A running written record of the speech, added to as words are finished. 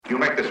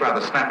rather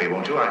snappy,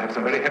 won't you? I have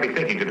some very heavy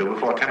thinking to do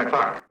before 10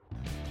 o'clock.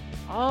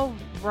 All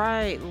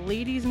right,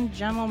 ladies and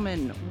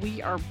gentlemen,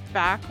 we are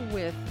back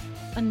with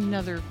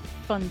another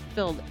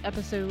fun-filled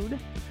episode.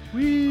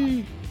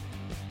 Whee!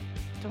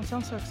 Don't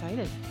sound so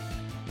excited.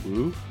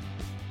 Woo.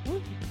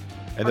 Woo.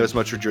 And there's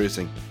much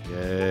rejoicing.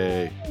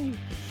 Yay.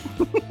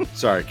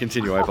 Sorry,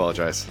 continue. I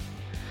apologize.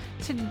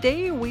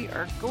 Today we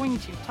are going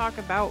to talk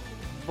about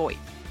VoIP.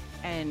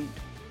 And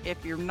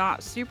if you're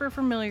not super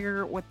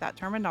familiar with that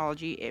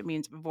terminology, it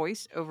means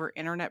voice over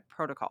internet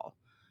protocol.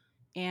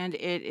 And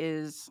it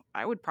is,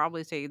 I would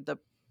probably say, the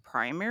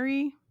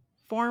primary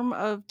form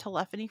of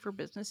telephony for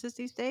businesses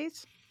these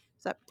days.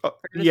 Is that fair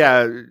to say?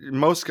 Yeah,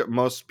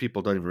 most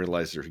people don't even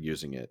realize they're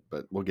using it,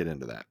 but we'll get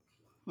into that.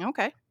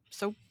 Okay,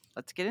 so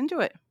let's get into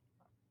it.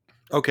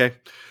 Okay.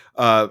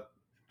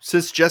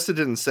 Since Jessa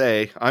didn't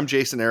say, I'm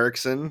Jason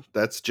Erickson.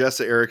 That's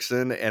Jessa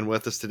Erickson. And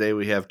with us today,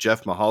 we have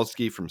Jeff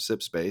Mahalski from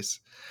ThinkSpace.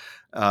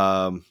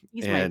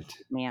 He's and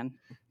my man.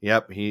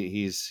 Yep,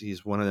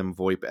 he's one of them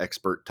VoIP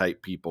expert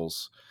type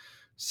peoples.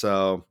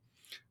 So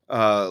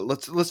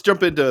let's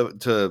jump into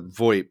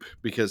VoIP,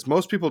 because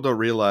most people don't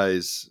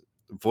realize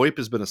VoIP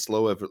has been a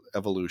slow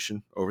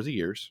evolution over the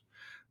years.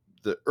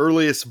 The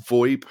earliest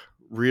VoIP,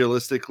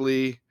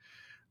 realistically,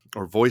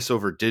 or voice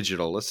over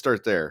digital. Let's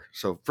start there.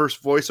 So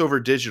first voice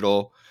over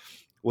digital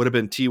would have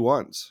been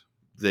T1s.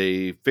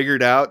 They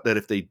figured out that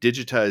if they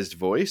digitized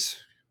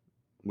voice,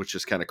 which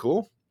is kind of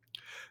cool,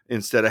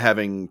 instead of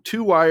having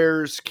two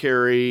wires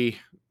carry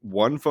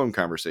one phone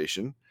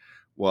conversation,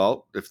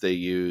 well, if they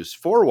use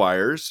four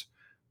wires,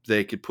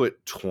 they could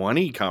put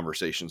 20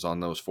 conversations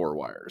on those four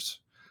wires.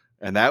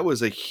 And that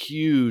was a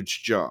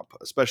huge jump,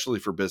 especially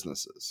for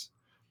businesses.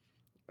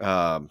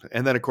 And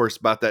then, of course,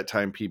 about that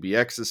time,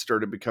 PBXs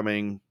started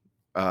becoming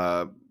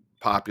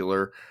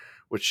popular,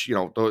 which,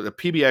 the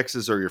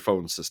PBXs are your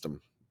phone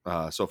system.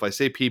 So if I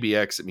say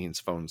PBX, it means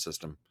phone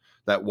system.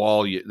 That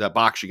that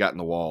box you got in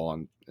the wall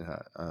on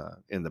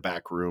in the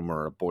back room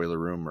or a boiler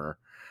room or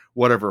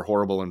whatever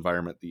horrible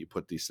environment that you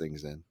put these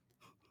things in.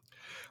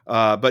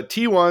 But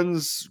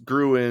T1s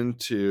grew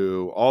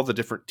into all the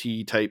different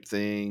T-type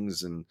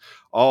things and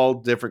all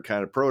different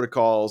kind of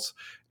protocols.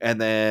 And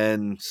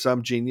then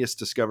some genius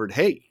discovered,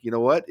 hey, you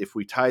know what? If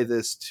we tie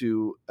this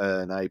to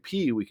an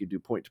IP, we could do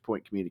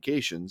point-to-point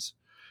communications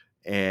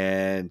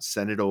and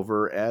send it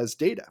over as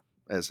data,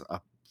 as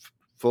a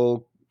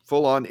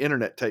full-on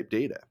internet-type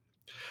data.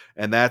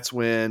 And that's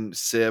when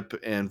SIP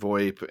and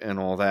VoIP and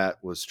all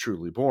that was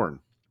truly born.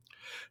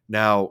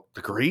 Now,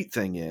 the great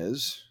thing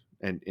is,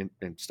 and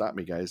stop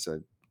me, guys,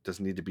 it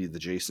doesn't need to be the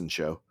Jason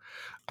show.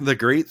 The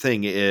great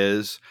thing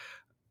is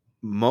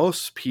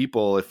most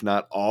people, if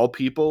not all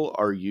people,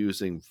 are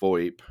using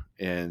VoIP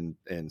and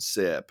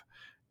SIP,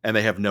 and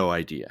they have no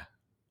idea.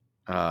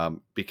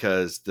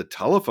 Because the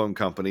telephone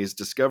companies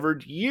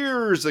discovered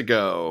years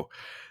ago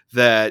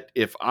that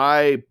if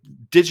I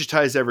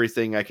digitize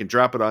everything, I can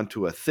drop it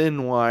onto a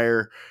thin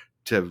wire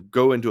to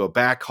go into a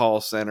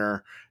backhaul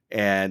center,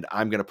 and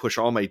I'm going to push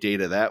all my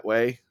data that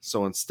way.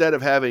 So instead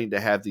of having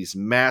to have these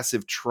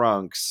massive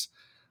trunks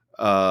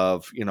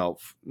of,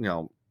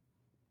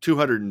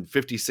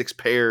 256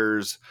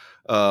 pairs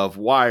of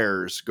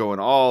wires going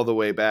all the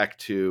way back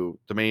to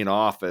the main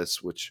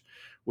office, which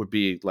would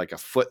be like a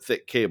foot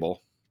thick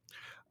cable.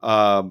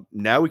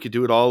 Now we could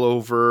do it all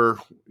over,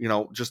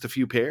 just a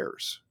few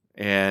pairs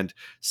and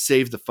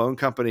save the phone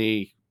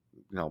company,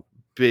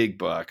 big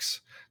bucks.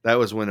 That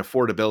was when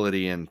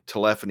affordability and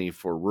telephony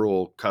for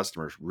rural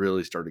customers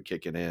really started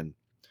kicking in.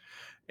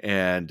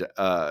 And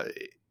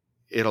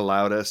it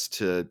allowed us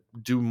to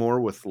do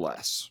more with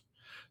less.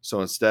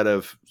 So instead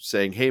of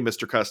saying, hey,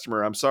 Mr.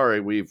 Customer, I'm sorry,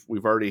 we've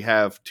already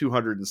have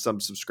 200 and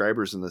some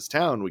subscribers in this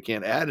town, we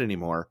can't add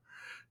anymore.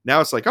 Now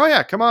it's like, oh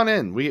yeah, come on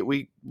in.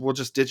 We'll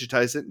just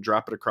digitize it and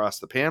drop it across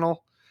the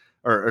panel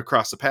or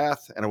across the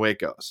path, and away it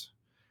goes.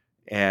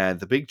 And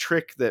the big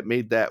trick that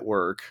made that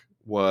work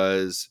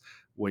was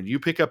when you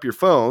pick up your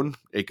phone,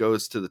 it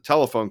goes to the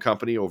telephone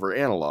company over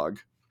analog.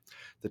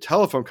 The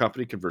telephone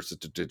company converts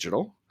it to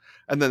digital,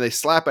 and then they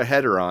slap a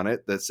header on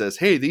it that says,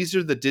 hey, these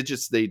are the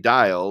digits they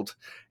dialed,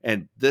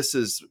 and this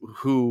is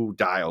who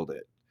dialed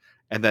it.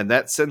 And then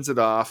that sends it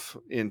off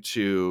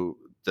into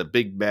the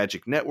big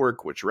magic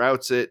network, which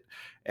routes it,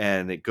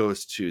 and it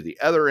goes to the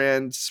other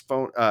end's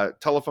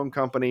telephone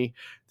company.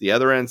 The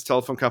other end's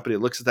telephone company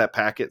looks at that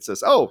packet,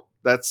 says, oh,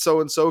 that's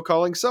so-and-so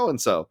calling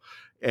so-and-so.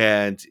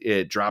 And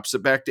it drops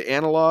it back to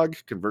analog,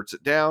 converts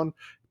it down,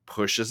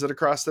 pushes it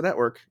across the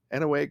network,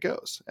 and away it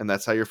goes. And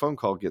that's how your phone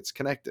call gets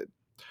connected.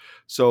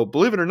 So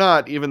believe it or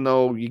not, even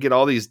though you get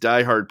all these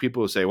diehard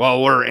people who say,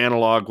 well, we're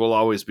analog, we'll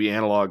always be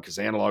analog because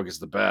analog is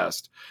the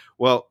best.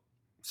 Well,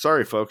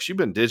 sorry, folks, you've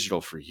been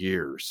digital for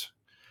years.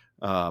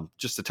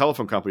 Just the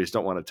telephone companies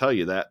don't want to tell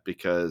you that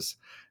because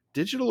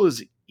digital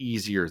is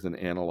easier than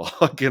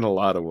analog in a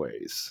lot of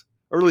ways.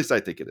 Or at least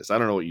I think it is. I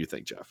don't know what you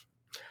think, Jeff.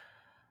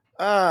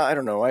 I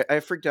don't know. I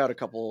freaked out a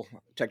couple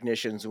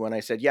technicians when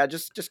I said, yeah,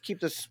 just keep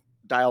this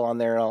dial on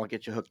there and I'll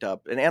get you hooked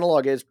up. And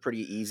analog is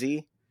pretty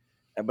easy,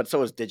 but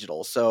so is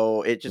digital.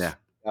 So it just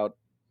out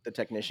the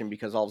technician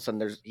because all of a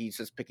sudden he's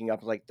just picking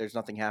up like there's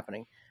nothing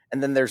happening,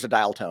 and then there's a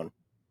dial tone,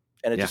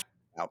 and it Yeah. just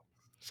out.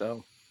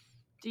 So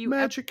Do you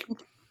Magic.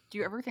 do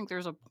you ever think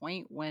there's a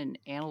point when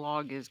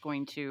analog is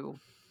going to,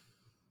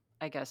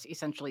 I guess,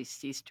 essentially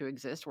cease to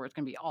exist, where it's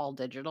going to be all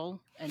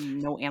digital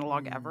and no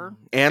analog ever?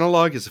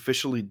 Analog is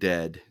officially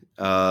dead.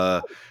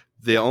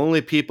 The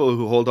only people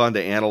who hold on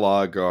to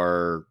analog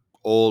are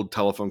old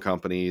telephone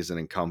companies and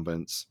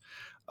incumbents.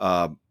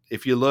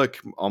 If you look,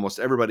 almost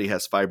everybody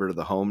has fiber to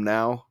the home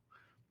now,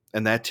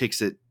 and that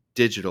takes it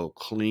digital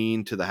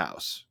clean to the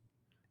house.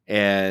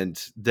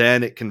 And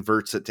then it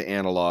converts it to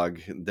analog.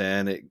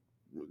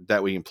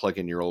 That way you can plug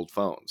in your old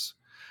phones.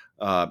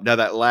 Now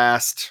that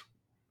last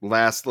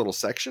little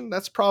section,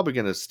 that's probably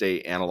going to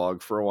stay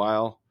analog for a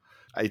while.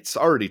 It's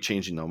already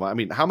changing though. I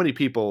mean, how many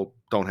people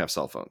don't have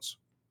cell phones?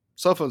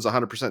 Cell phones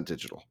 100%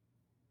 digital,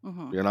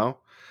 Mm-hmm. you know,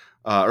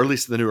 or at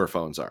least the newer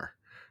phones are.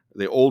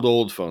 The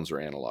old phones are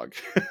analog.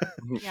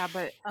 Yeah,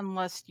 but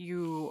unless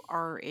you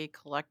are a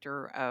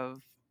collector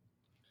of,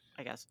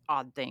 I guess,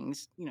 odd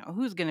things,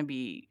 who's going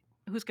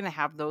to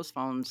have those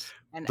phones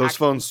and Those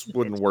actually phones use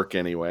wouldn't it? work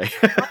anyway.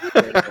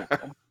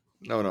 Probably.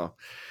 No.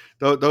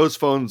 Those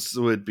phones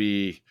wouldn't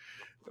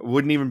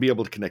even be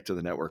able to connect to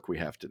the network we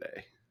have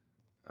today,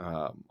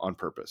 on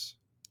purpose.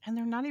 And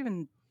they're not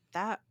even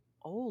that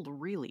old,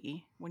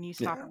 really, when you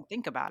stop and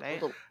think about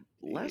it. Well,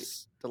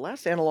 the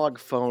last analog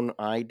phone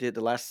I did,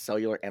 the last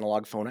cellular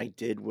analog phone I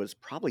did was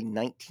probably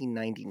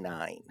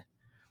 1999.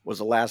 Was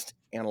the last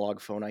analog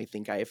phone I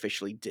think I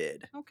officially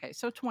did. Okay,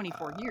 so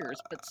 24 years,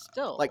 but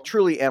still. Like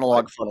truly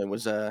analog phone. It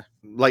was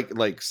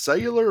Like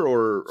cellular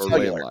or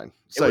cellular. landline? It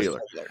was Cellular.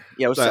 cellular.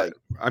 Yeah, it was cellular.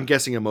 I'm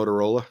guessing a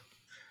Motorola.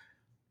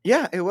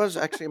 Yeah, it was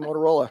actually a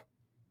Motorola.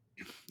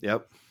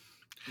 Yep.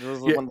 Those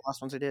were one of the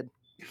last ones I did.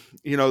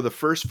 The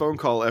first phone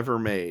call ever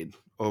made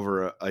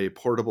over a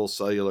portable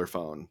cellular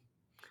phone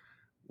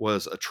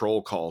was a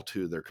troll call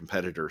to their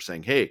competitor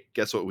saying, "Hey,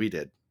 guess what we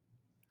did?"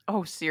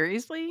 Oh,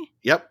 seriously?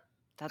 Yep.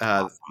 That's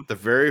awesome. The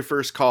very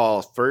first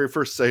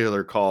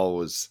cellular call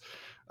was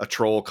a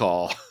troll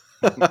call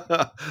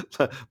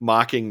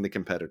mocking the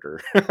competitor.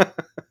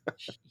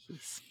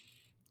 Jeez.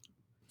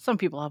 Some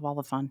people have all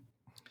the fun.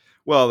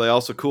 Well, the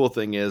also cool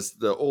thing is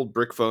the old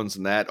brick phones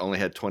and that only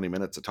had 20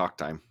 minutes of talk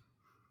time.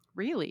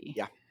 Really?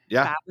 Yeah.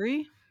 Yeah.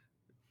 Battery?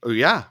 Oh,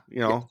 yeah.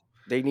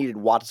 They needed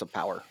watts of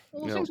power.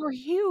 Well, those things were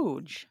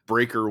huge.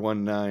 Breaker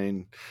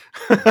 19.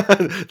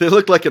 They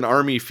looked like an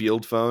army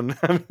field phone.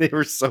 I mean, they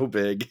were so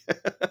big.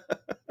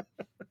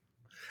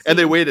 And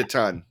they weighed a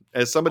ton.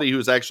 As somebody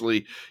who's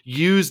actually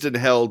used and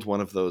held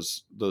one of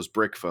those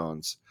brick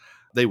phones,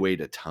 they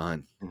weighed a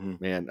ton. Mm-hmm.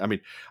 Man, I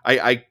mean,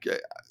 I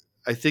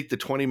think the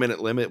 20-minute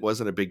limit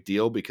wasn't a big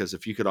deal because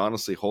if you could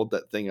honestly hold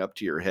that thing up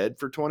to your head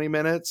for 20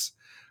 minutes,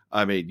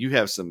 I mean, you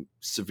have some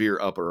severe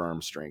upper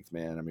arm strength,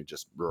 man. I mean,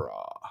 just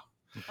raw.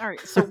 All right.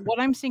 So what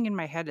I'm seeing in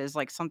my head is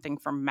like something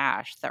from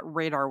MASH that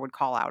radar would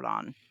call out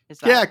on. Is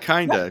that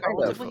kind of.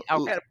 relatively?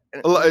 Okay.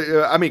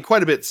 I mean,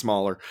 quite a bit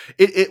smaller.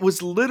 It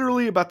was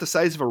literally about the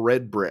size of a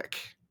red brick.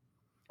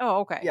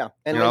 Oh, okay. Yeah,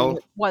 and then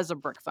it was a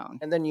brick phone.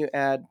 And then you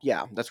add,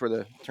 that's where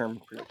the term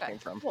came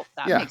from. Well,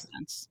 that makes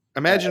sense.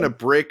 Imagine a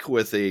brick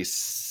with a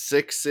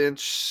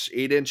 6-inch,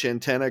 8-inch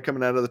antenna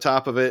coming out of the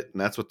top of it,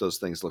 and that's what those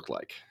things look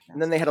like.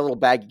 And then they had a little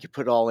bag you could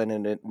put it all in,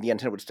 and the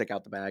antenna would stick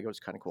out the bag. It was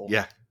kind of cool.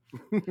 Yeah.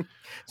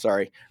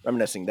 Sorry,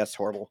 reminiscing. That's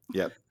horrible.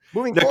 Yep.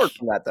 Moving forward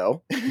from that,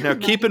 though. Now,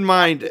 keep in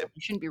mind,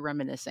 you shouldn't be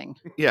reminiscing.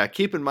 Yeah,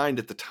 keep in mind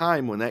at the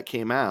time when that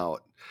came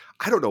out,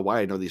 I don't know why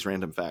I know these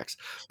random facts,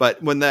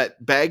 but when that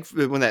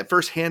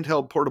first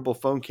handheld portable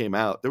phone came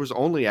out, there was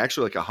only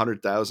actually like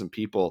 100,000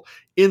 people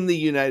in the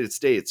United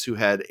States who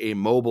had a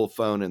mobile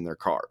phone in their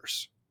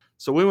cars.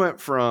 So we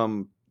went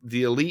from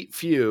the elite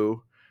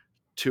few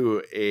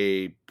to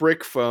a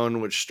brick phone,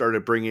 which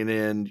started bringing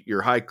in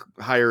your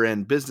higher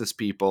end business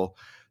people,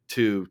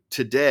 to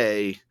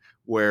today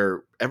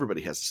where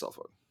everybody has a cell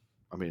phone.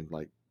 I mean,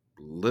 like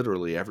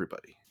literally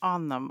everybody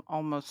on them,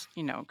 almost,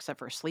 except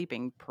for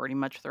sleeping pretty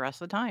much the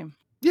rest of the time.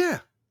 Yeah.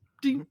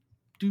 Do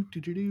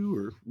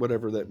or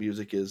whatever that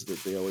music is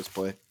that they always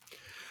play.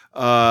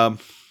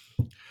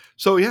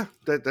 So yeah,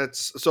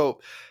 that's so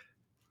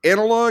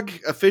analog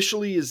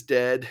officially is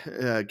dead.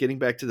 Getting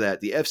back to that,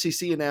 the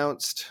FCC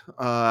announced,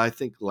 I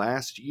think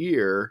last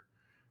year,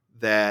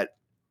 that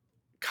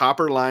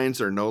copper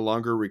lines are no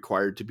longer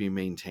required to be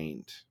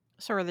maintained.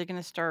 So are they going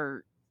to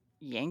start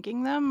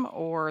yanking them,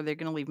 or are they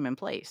going to leave them in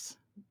place?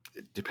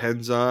 It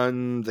depends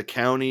on the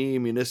county,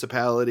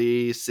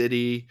 municipality,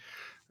 city.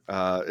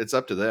 It's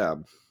up to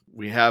them.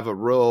 We have a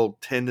real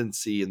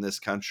tendency in this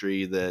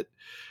country that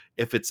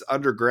if it's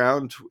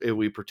underground,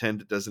 we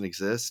pretend it doesn't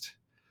exist.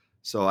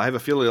 So I have a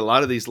feeling a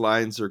lot of these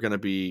lines are going to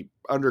be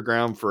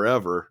underground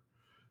forever,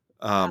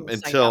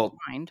 until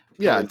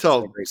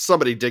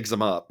somebody digs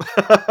them up.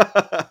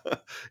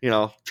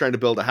 Trying to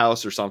build a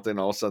house or something.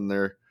 All of a sudden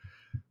they're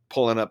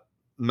pulling up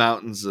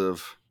mountains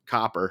of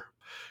copper.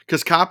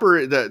 Because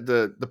copper,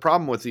 the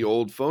problem with the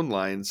old phone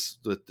lines,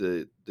 with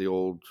the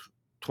old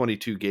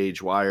 22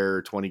 gauge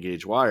wire, 20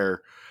 gauge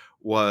wire,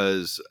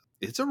 was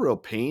it's a real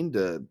pain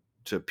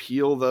to to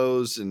peel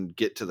those and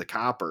get to the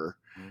copper,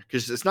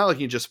 because it's not like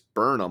you just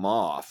burn them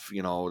off.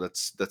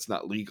 That's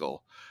not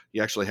legal.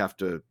 You actually have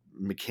to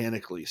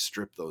mechanically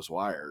strip those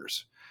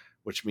wires,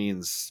 which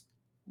means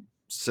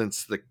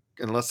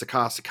unless the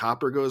cost of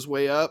copper goes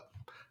way up,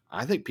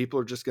 I think people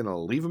are just going to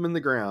leave them in the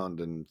ground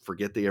and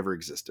forget they ever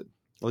existed.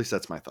 At least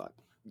that's my thought.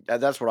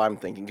 That's what I'm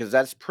thinking, because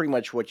that's pretty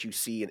much what you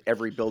see in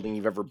every building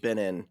you've ever been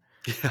in.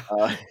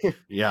 Yeah.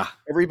 Yeah.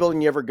 Every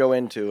building you ever go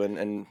into,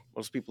 and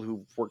most people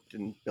who've worked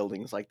in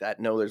buildings like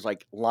that know there's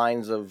like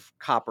lines of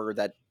copper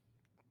that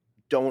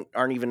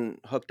aren't even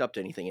hooked up to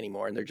anything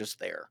anymore, and they're just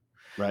there.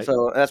 Right.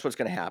 So that's what's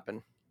going to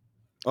happen.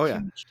 Oh, Too yeah.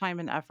 much time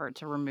and effort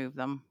to remove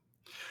them.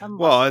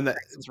 Well, Unless and the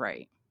price is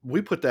right.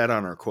 we put that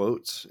on our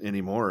quotes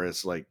anymore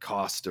as like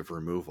cost of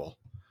removal.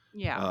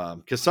 Yeah.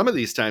 Because some of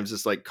these times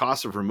it's like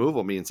cost of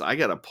removal means I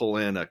got to pull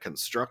in a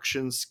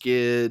construction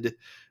skid,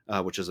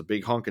 which is a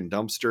big honking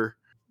dumpster.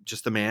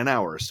 Just the man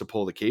hours to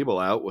pull the cable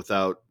out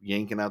without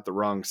yanking out the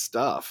wrong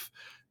stuff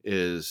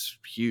is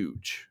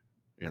huge,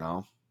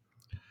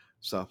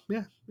 So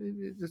yeah,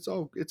 it's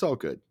all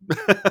good.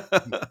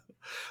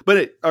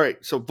 But all right.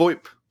 So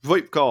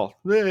VoIP call.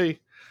 Yay.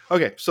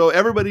 Okay. So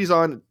everybody's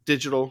on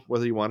digital,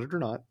 whether you want it or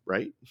not,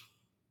 right?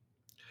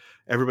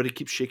 Everybody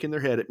keeps shaking their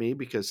head at me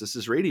because this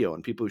is radio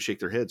and people who shake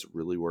their heads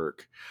really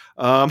work.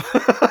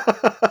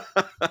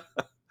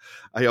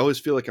 I always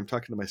feel like I'm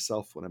talking to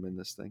myself when I'm in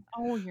this thing.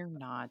 Oh, you're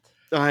not.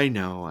 I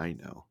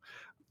know.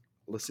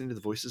 Listening to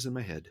the voices in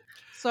my head.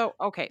 So,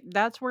 okay,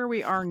 that's where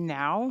we are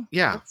now.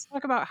 Yeah. Let's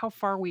talk about how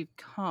far we've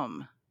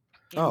come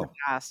in the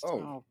past.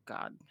 Oh,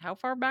 God. How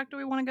far back do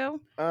we want to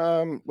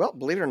go? Well,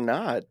 believe it or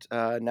not,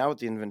 now with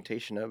the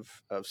invention of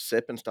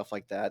SIP and stuff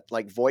like that,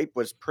 like VoIP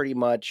was pretty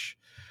much,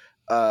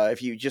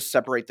 if you just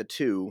separate the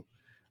two,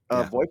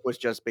 VoIP was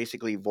just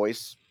basically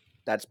voice.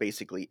 That's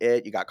basically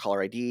it. You got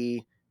caller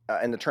ID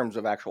in the terms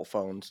of actual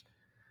phones.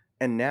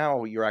 And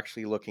now you're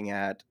actually looking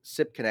at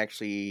SIP can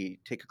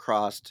actually take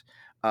across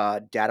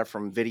data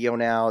from video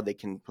now. They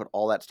can put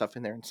all that stuff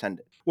in there and send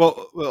it.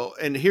 Well,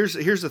 and here's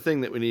the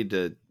thing that we need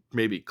to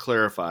maybe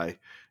clarify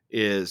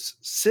is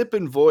SIP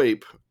and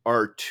VoIP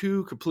are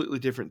two completely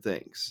different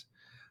things.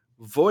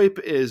 VoIP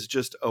is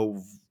just a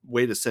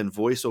way to send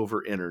voice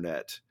over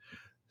internet.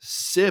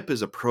 SIP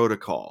is a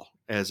protocol,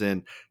 as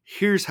in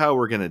here's how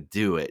we're going to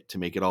do it to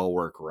make it all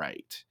work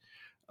right.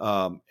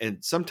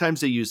 And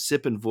sometimes they use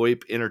SIP and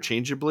VoIP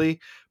interchangeably,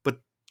 but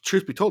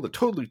truth be told,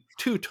 they're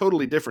two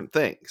totally different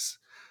things.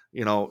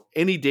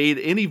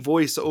 Any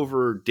voice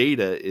over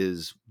data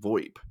is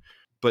VoIP,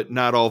 but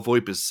not all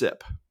VoIP is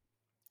SIP.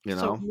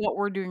 So what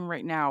we're doing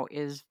right now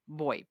is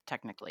VoIP,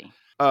 technically.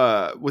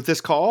 With this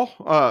call,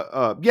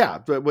 yeah,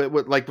 but with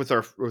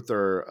our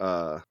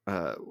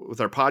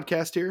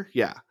podcast here,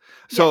 yeah.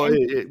 So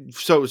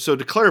so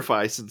to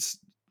clarify, since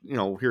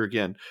here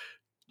again,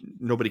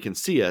 nobody can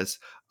see us,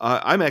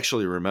 I'm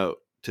actually remote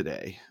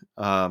today.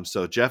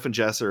 So Jeff and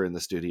Jess are in the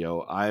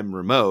studio. I'm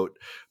remote,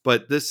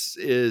 but this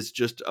is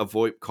just a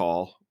VoIP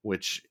call,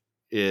 which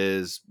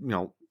is,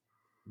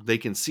 they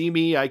can see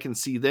me, I can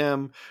see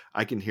them,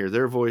 I can hear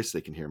their voice,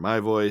 they can hear my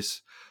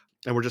voice,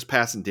 and we're just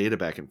passing data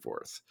back and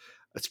forth.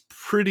 It's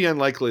pretty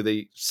unlikely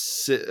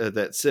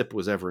that SIP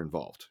was ever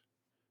involved.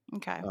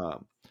 Okay.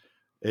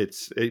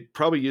 It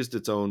probably used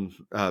its own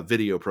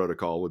video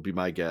protocol, would be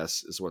my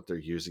guess, is what they're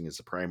using as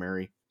a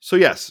primary. So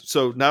yes,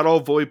 so not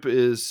all VoIP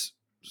is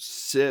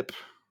SIP,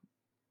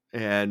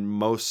 and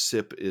most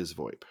SIP is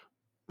VoIP.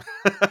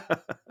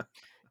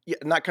 Yeah,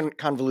 not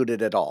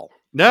convoluted at all.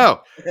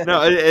 No,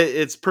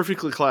 it's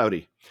perfectly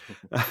cloudy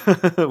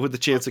with the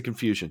chance of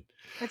confusion.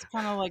 It's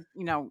kind of like,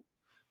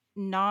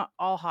 not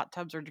all hot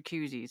tubs are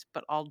jacuzzis,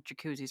 but all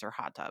jacuzzis are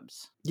hot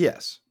tubs.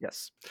 Yes.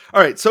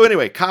 All right. So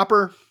anyway,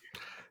 copper.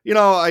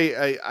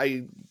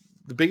 I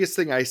the biggest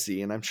thing I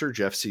see, and I'm sure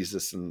Jeff sees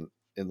this in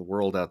the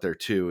world out there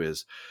too,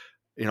 is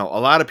a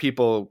lot of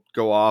people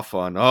go off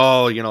on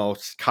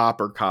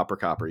copper.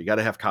 You got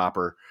to have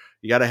copper.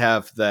 You got to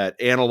have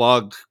that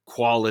analog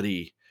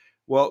quality.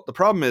 Well, the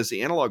problem is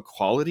the analog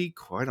quality,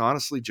 quite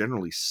honestly,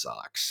 generally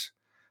sucks.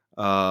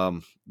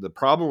 The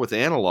problem with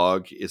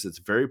analog is it's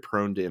very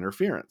prone to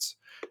interference.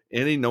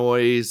 Any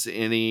noise,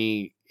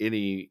 any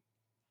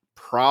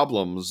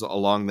problems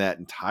along that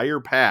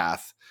entire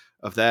path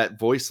of that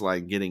voice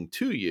line getting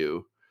to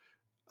you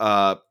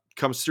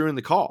comes through in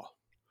the call.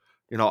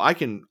 I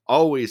can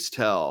always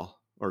tell,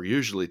 or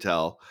usually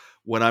tell,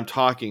 when I'm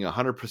talking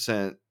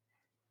 100%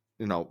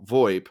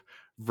 VoIP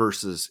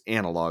versus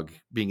analog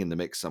being in the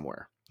mix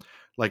somewhere.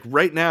 Like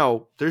right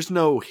now, there's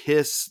no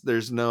hiss,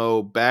 there's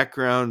no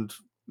background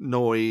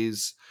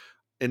noise,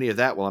 any of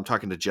that while I'm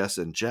talking to Jess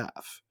and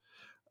Jeff.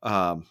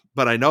 But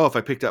I know if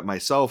I picked up my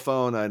cell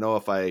phone, I know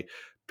if I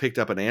picked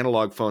up an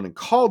analog phone and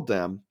called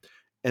them,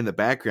 in the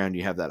background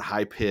you have that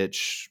high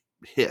pitch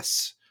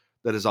hiss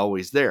that is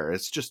always there.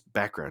 It's just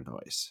background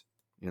noise.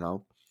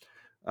 The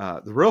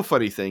real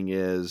funny thing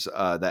is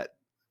that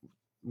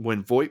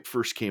when VoIP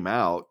first came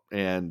out,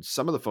 and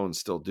some of the phones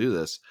still do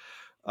this,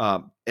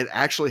 it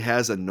actually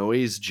has a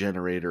noise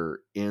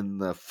generator in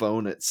the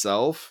phone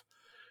itself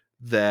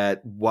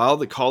that while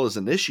the call is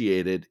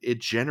initiated, it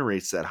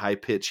generates that high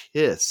pitch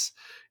hiss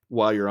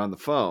while you're on the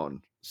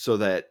phone so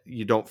that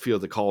you don't feel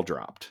the call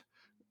dropped.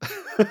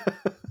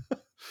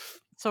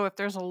 So if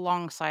there's a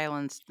long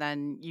silence,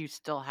 then you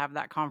still have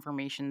that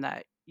confirmation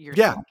that you're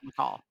Yeah. still on the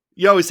call.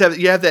 You always have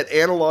that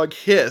analog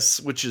hiss,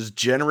 which is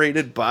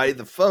generated by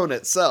the phone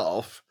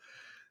itself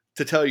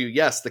to tell you,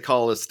 yes, the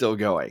call is still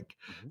going.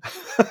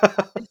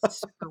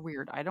 It's super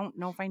weird. I don't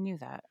know if I knew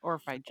that or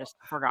if I just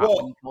forgot when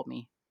Well, you told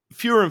me.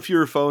 fewer and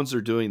fewer phones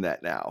are doing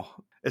that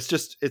now.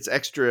 It's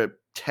extra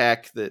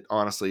tech that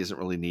honestly isn't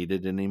really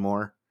needed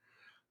anymore.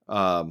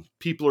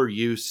 People are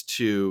used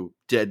to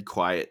dead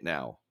quiet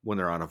now when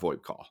they're on a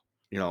VoIP call.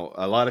 You know,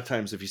 a lot of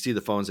times if you see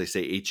the phones, they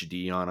say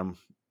HD on them.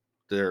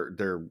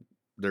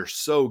 They're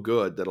so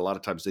good that a lot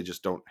of times they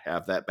just don't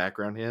have that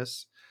background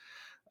hiss.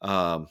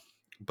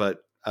 But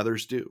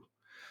others do.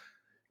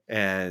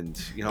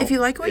 And, you know, If you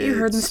like what you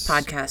heard in this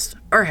podcast,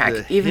 or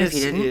heck, even if you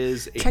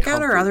didn't, check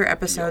out our other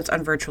episodes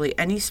on virtually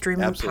any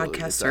streaming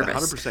podcast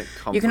service.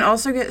 You can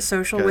also get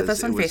social with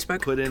us on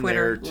Facebook,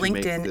 Twitter,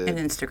 LinkedIn, and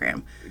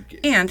Instagram.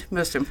 And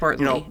most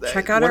importantly,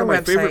 check out our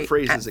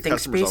website at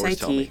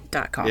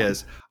ThinkSpaceIT.com.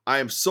 Is I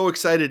am so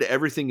excited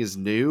everything is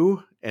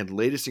new and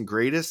latest and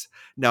greatest.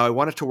 Now I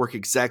want it to work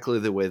exactly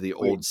the way the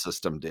old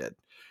system did.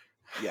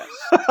 Yes.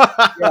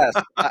 Yes.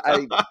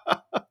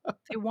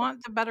 They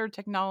want the better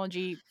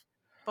technology,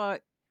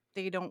 but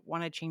they don't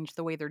want to change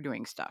the way they're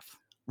doing stuff.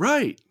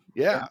 Right.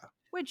 Yeah.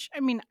 Which, I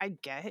mean, I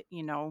get,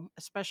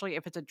 especially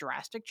if it's a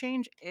drastic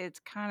change, it's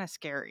kind of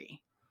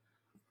scary.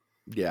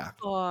 Yeah.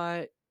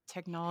 But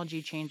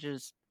technology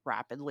changes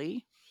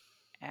rapidly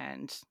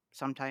and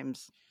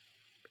sometimes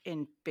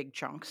in big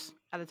chunks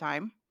at a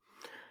time.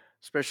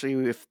 Especially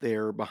if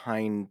they're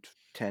behind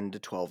 10 to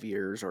 12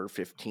 years or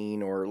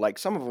 15 or like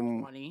some of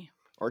them 20.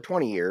 or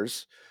 20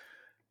 years,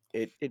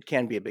 it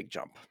can be a big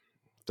jump.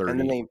 30. And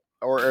then they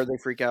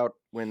freak out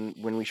when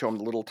we show them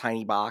the little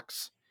tiny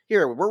box.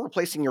 Here, we're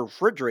replacing your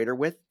refrigerator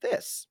with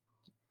this.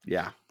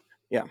 Yeah.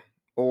 Yeah.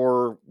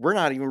 Or we're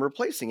not even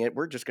replacing it.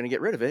 We're just going to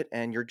get rid of it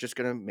and you're just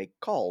going to make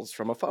calls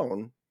from a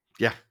phone.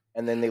 Yeah.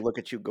 And then they look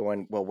at you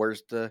going, well,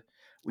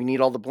 we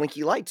need all the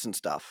blinky lights and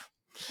stuff.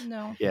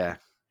 No. Yeah.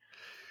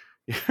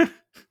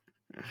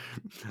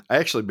 I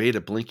actually made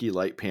a blinky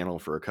light panel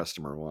for a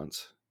customer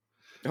once.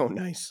 Oh,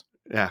 nice.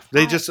 Yeah.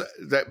 They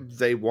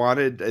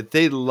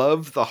they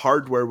loved the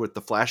hardware with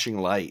the flashing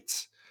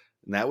lights.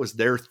 And that was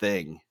their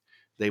thing.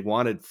 They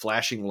wanted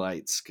flashing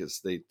lights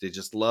because they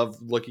just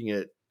loved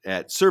looking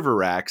at server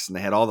racks and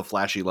they had all the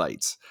flashy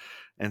lights.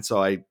 And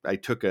so I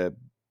took a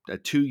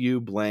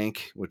 2U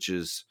blank, which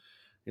is,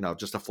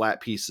 just a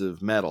flat piece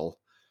of metal,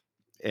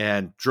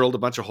 and drilled a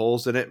bunch of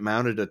holes in it,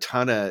 mounted a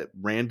ton of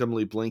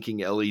randomly blinking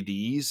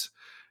LEDs,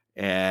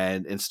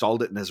 and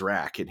installed it in his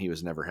rack, and he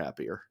was never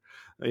happier.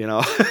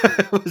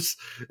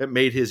 It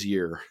made his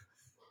year.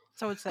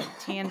 So it's that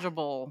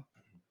tangible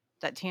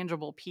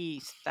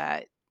piece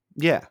that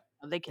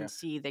they can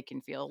see, they can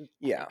feel,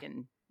 they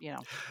can,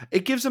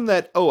 It gives them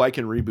that, I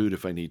can reboot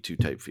if I need to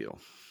type feel.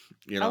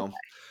 Okay.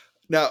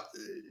 Now,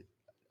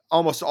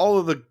 almost all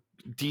of the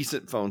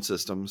decent phone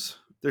systems,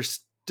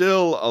 there's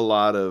still a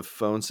lot of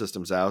phone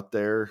systems out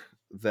there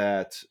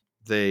that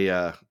they,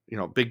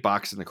 big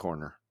box in the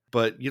corner.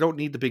 But you don't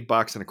need the big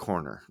box in the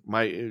corner.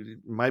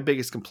 My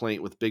biggest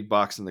complaint with big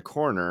box in the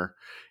corner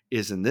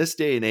is in this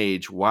day and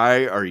age,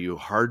 why are you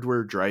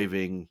hardware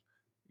driving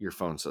your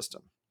phone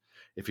system?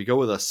 If you go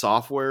with a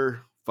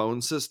software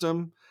phone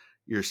system,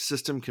 your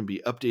system can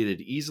be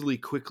updated easily,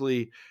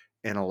 quickly,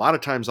 and a lot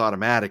of times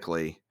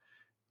automatically.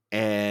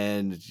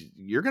 And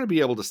you're going to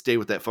be able to stay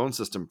with that phone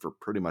system for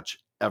pretty much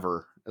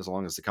ever, as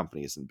long as the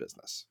company is in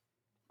business.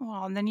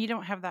 Well, and then you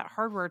don't have that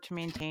hardware to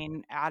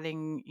maintain,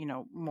 adding,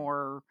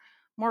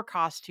 more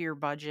cost to your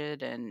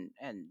budget. And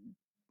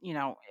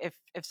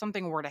if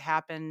something were to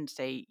happen,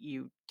 say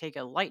you take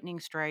a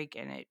lightning strike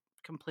and it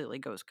completely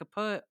goes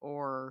kaput,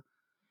 or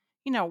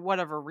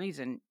whatever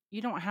reason,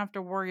 you don't have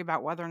to worry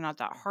about whether or not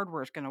that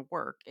hardware is going to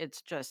work.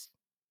 It's just,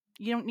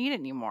 you don't need it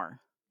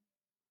anymore.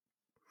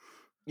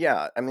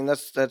 Yeah, I mean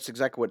that's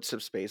exactly what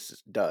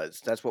ThinkSpace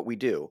does. That's what we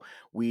do.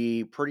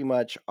 We pretty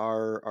much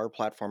our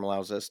platform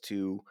allows us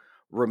to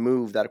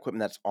remove that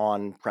equipment that's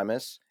on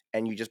premise,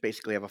 and you just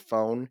basically have a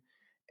phone.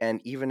 And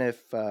even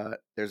if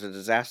there's a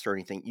disaster or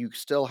anything,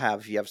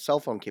 if you have cell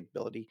phone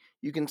capability,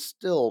 you can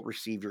still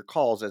receive your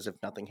calls as if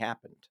nothing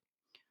happened.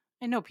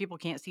 I know people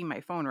can't see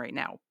my phone right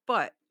now,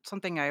 but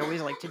something I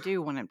always like to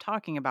do when I'm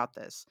talking about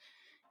this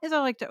is I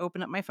like to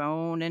open up my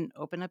phone and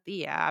open up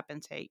the app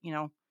and say,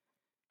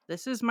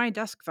 this is my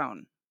desk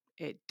phone.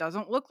 It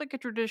doesn't look like a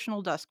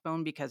traditional desk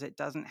phone because it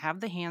doesn't have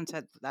the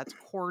handset that's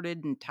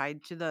corded and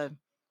tied to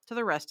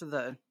the rest of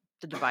the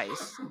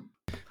device.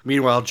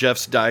 Meanwhile,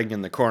 Jeff's dying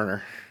in the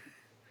corner.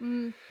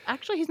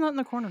 Actually, he's not in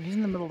the corner. He's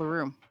in the middle of the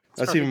room.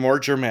 That's even more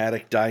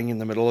dramatic, dying in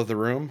the middle of the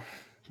room.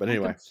 But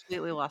anyway. I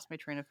completely lost my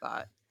train of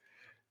thought.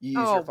 You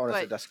use your phone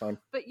as a desk phone.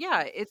 But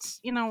yeah, it's,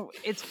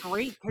 it's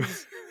great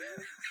because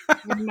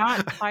you're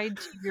not tied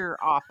to your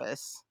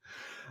office.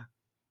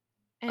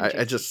 And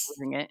I just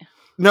it.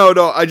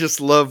 No, I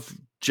just love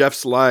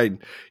Jeff's line.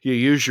 You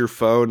use your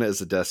phone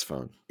as a desk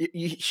phone.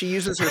 She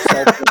uses her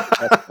cell phone as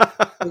a desk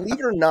phone. Believe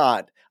it or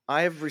not,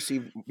 I have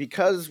received,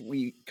 because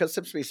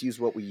ThinkSpace use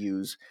what we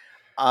use,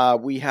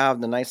 we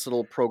have the nice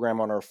little program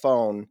on our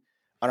phone,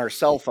 on our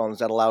cell phones,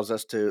 that allows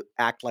us to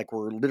act like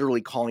we're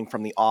literally calling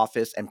from the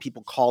office, and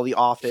people call the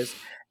office.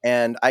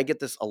 And I get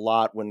this a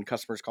lot when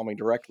customers call me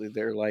directly.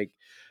 They're like,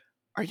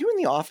 "Are you in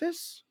the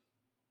office?"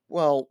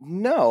 Well,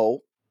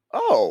 no.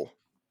 Oh,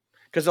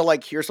 because they'll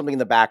like hear something in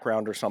the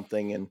background or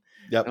something, and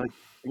Yep. they're like,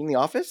 "Are you in the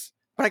office?"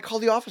 But I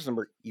called the office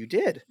number. You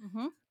did.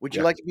 Mm-hmm. Would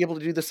you like to be able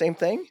to do the same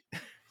thing?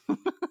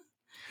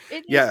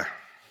 It Yeah. is,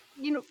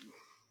 you know,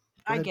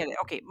 I get it.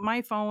 Okay,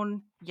 my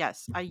phone,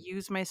 yes, I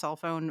use my cell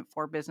phone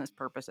for business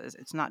purposes.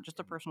 It's not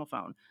just a personal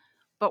phone.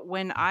 But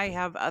when I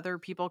have other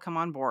people come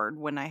on board,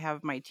 when I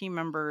have my team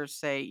members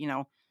say,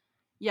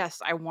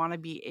 yes, I want to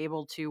be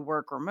able to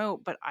work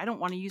remote, but I don't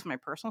want to use my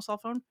personal cell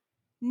phone,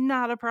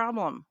 not a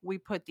problem. We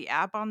put the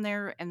app on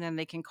there and then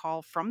they can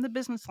call from the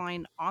business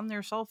line on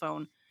their cell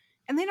phone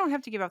and they don't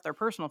have to give out their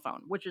personal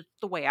phone, which is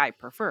the way I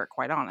prefer it,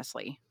 quite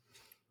honestly.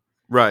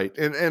 Right.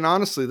 And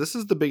honestly, this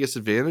is the biggest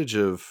advantage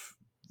of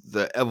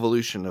the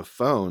evolution of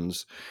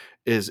phones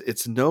is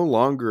it's no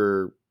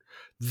longer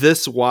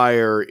this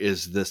wire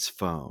is this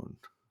phone.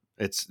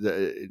 It's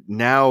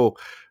now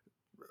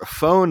a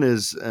phone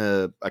is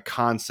a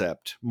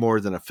concept more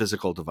than a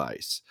physical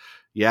device.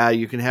 Yeah,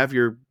 you can have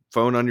your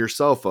phone on your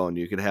cell phone.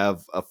 You could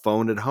have a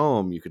phone at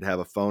home. You could have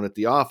a phone at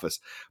the office,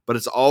 but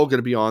it's all going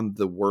to be on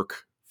the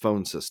work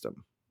phone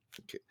system.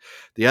 Okay.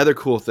 The other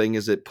cool thing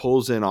is it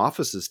pulls in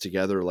offices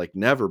together like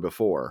never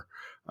before.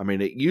 I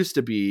mean, it used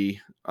to be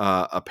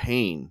a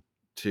pain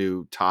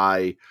to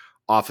tie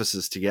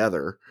offices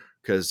together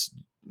because,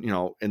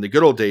 in the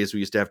good old days, we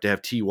used to have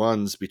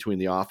T1s between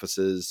the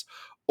offices,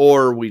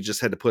 or we just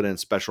had to put in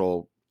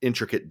special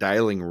intricate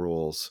dialing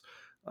rules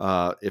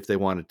if they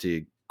wanted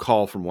to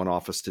call from one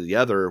office to the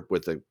other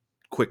with a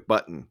quick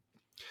button.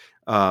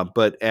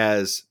 But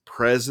as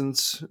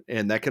presence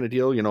and that kind of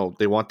deal,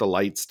 they want the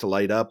lights to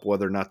light up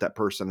whether or not that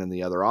person in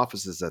the other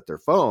office is at their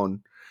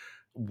phone.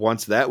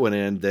 Once that went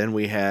in, then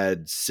we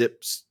had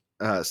SIP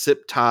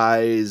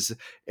ties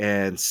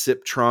and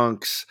SIP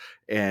trunks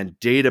and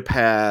data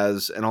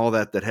paths and all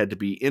that had to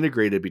be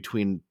integrated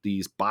between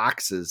these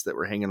boxes that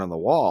were hanging on the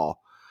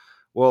wall.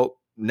 Well,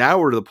 now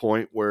we're to the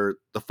point where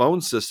the phone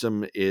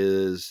system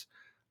is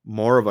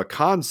more of a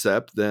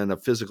concept than a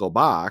physical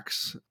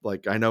box.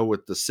 Like I know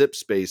with the SIP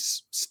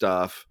space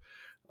stuff,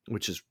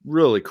 which is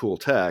really cool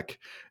tech,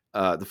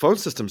 the phone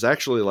system's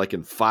actually like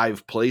in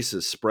 5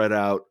 places spread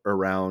out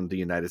around the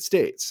United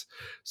States.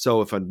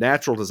 So if a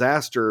natural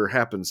disaster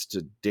happens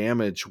to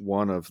damage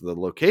one of the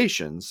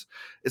locations,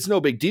 it's no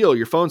big deal.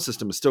 Your phone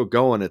system is still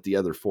going at the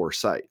other 4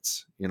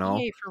 sites,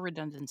 Yay for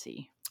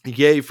redundancy.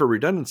 Yay for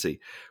redundancy.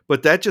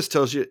 But that just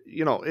tells you,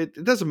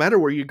 it doesn't matter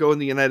where you go in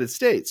the United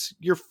States.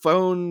 Your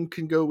phone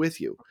can go with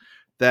you.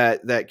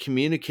 That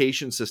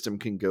communication system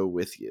can go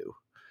with you.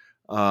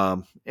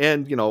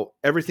 And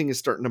everything is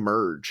starting to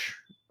merge,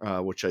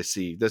 which I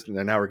see.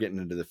 Now we're getting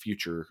into the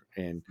future,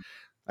 and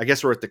I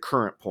guess we're at the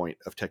current point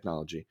of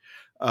technology.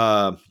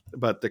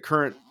 But the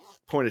current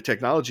point of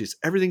technology is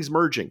everything's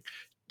merging.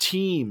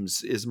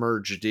 Teams is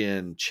merged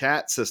in,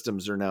 chat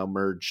systems are now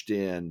merged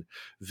in,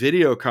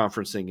 video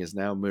conferencing is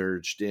now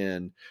merged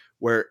in,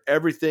 where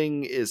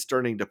everything is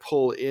starting to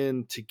pull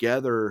in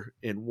together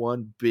in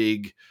one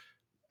big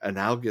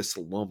analogous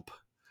lump,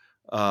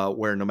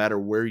 where no matter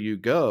where you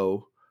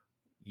go,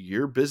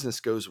 your business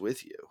goes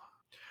with you.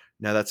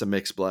 Now that's a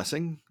mixed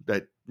blessing.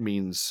 That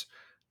means,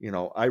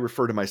 I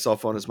refer to my cell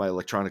phone as my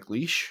electronic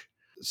leash.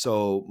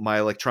 So my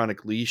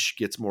electronic leash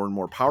gets more and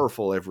more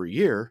powerful every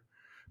year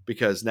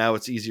because now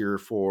it's easier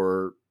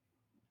for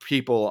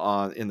people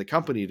in the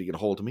company to get a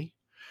hold of me.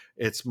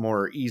 It's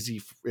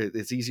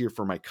easier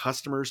for my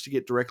customers to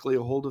get directly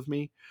a hold of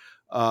me,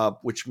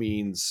 which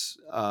means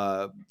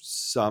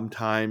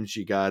sometimes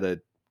you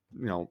gotta,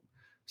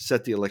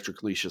 set the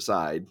electric leash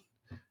aside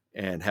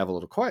and have a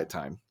little quiet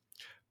time.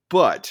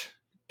 But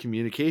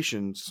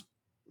communication's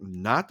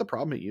not the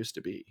problem it used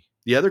to be.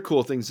 The other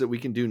cool things that we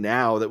can do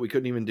now that we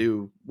couldn't even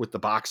do with the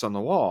box on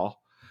the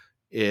wall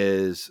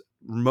is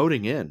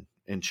remoting in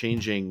and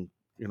changing,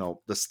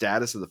 the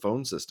status of the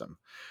phone system.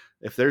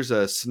 If there's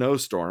a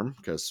snowstorm,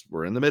 because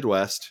we're in the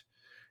Midwest,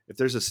 if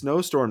there's a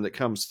snowstorm that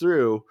comes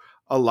through,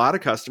 a lot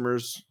of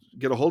customers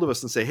get a hold of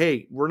us and say,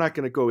 hey, we're not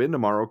going to go in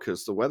tomorrow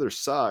because the weather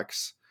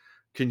sucks.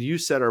 Can you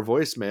set our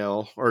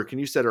voicemail or can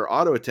you set our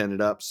auto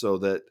attendant up so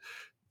that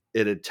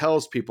it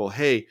tells people,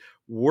 hey,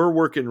 we're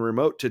working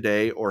remote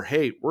today, or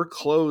hey, we're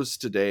closed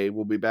today.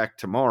 We'll be back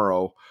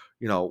tomorrow.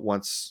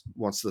 Once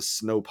the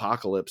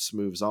snowpocalypse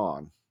moves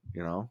on,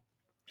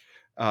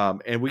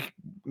 and we,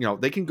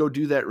 they can go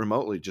do that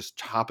remotely.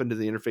 Just hop into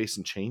the interface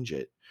and change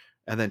it,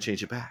 and then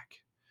change it back.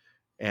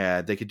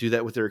 And they could do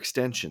that with their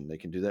extension. They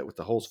can do that with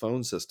the whole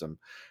phone system.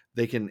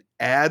 They can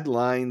add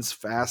lines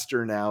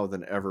faster now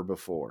than ever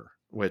before.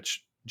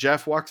 Which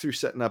Jeff walked through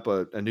setting up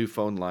a new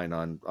phone line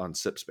on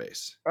SIP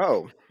space.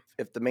 Oh,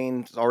 if the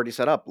main's already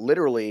set up, I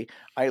literally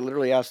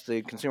asked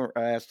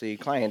the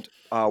client,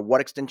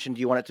 what extension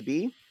do you want it to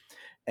be,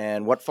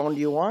 and what phone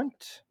do you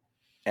want,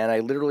 and I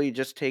literally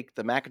just take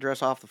the MAC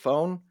address off the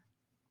phone,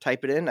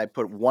 type it in, I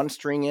put one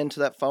string into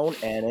that phone,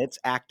 and it's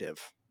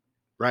active.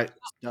 Right.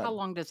 How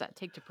long does that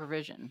take to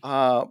provision?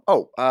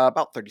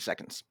 About 30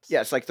 seconds.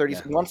 Yeah, it's like 30.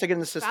 Yeah. Once I get in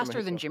the system,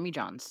 Faster than Jimmy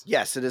John's.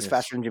 Yes, it is Yes.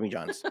 faster than Jimmy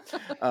John's.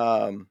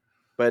 I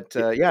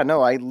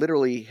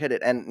literally hit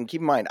it. And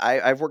keep in mind,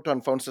 I've worked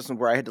on phone systems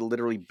where I had to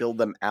literally build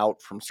them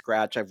out from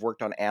scratch. I've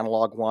worked on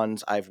analog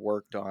ones. I've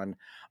worked on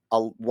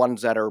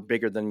ones that are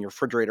bigger than your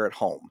refrigerator at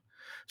home.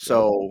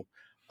 So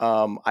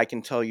I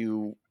can tell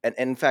you, and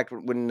in fact,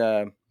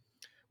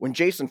 when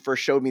Jason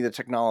first showed me the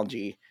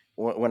technology,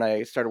 when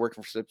I started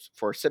working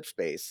for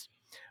SipSpace,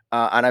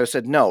 and I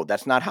said, no,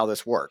 that's not how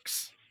this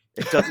works.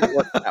 It doesn't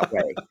work that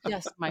way.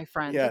 Yes, my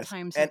friend. Yes. The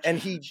times And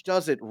he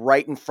does it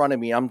right in front of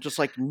me. I'm just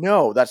like,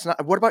 no, that's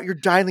not. What about your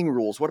dialing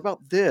rules? What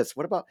about this?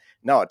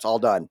 No, it's all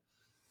done.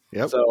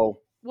 Yep. So,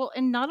 well,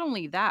 and not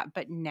only that,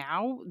 but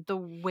now the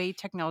way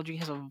technology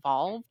has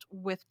evolved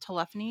with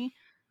telephony,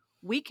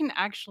 we can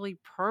actually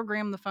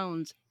program the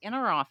phones in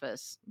our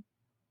office,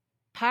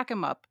 pack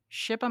them up,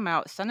 ship them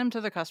out, send them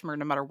to the customer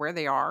no matter where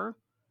they are.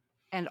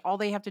 And all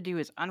they have to do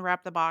is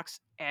unwrap the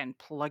box and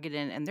plug it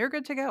in, and they're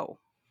good to go.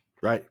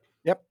 Right.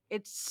 yep.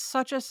 It's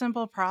such a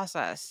simple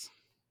process.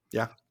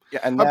 Yeah. Yeah.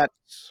 And I mean,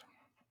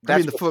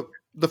 that's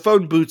the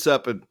phone boots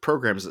up and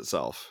programs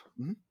itself.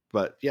 Mhm.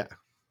 But yeah.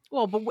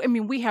 Well, but I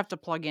mean, we have to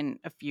plug in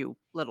a few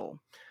little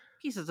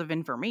pieces of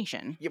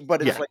information. Yeah,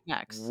 but it's Yeah. like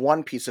Next.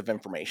 one piece of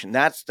information.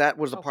 That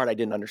was the part I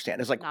didn't understand.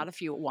 It's like Not a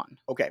few at one.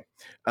 Okay.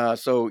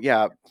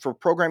 For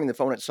programming the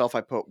phone itself,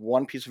 I put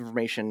one piece of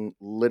information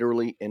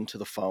literally into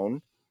the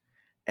phone,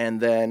 and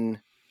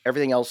then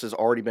everything else has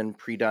already been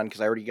pre-done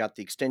because I already got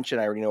the extension.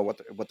 I already know what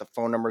the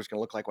phone number is going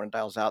to look like when it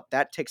dials out.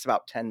 That takes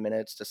about 10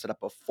 minutes to set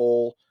up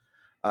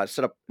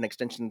set up an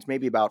extension. It's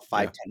maybe about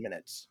 5-10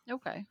 minutes.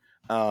 Okay.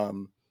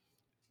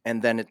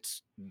 And then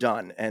it's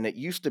done. And it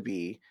used to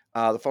be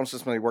the phone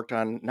system I worked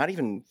on, not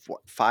even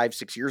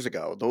 5-6 years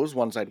ago. Those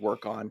ones I'd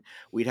work on,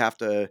 we'd have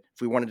to,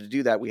 if we wanted to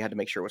do that, we had to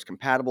make sure it was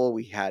compatible.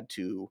 We had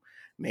to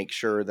make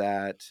sure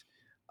that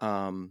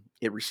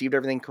it received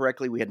everything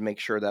correctly. We had to make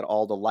sure that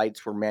all the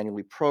lights were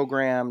manually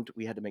programmed.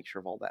 We had to make sure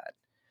of all that.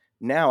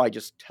 Now I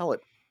just tell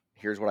it,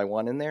 here's what I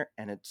want in there,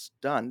 and it's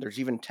done.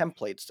 There's even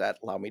templates that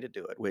allow me to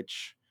do it,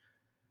 which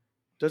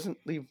doesn't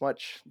leave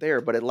much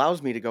there, but it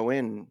allows me to go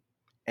in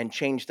and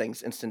change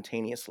things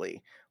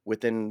instantaneously.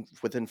 Within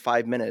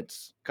 5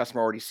 minutes,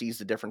 customer already sees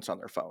the difference on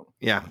their phone.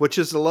 Yeah, which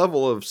is a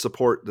level of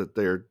support that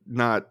they're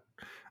not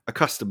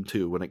accustomed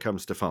to when it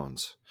comes to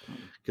phones.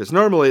 Because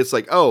normally it's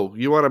like, oh,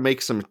 you want to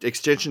make some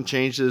extension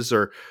changes,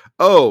 or,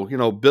 oh,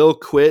 Bill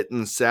quit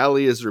and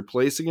Sally is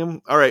replacing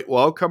him. All right,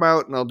 well, I'll come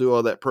out and I'll do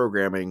all that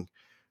programming.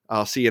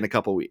 I'll see you in a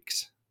couple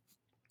weeks.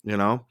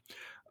 The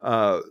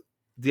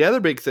other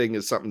big thing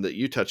is something that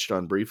you touched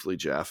on briefly,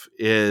 Jeff,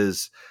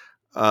 is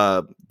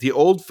the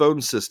old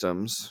phone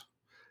systems.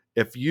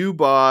 If you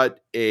bought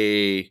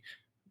a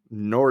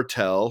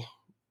Nortel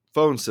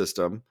phone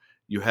system,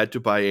 you had to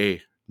buy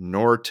a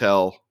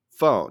Nortel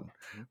phone,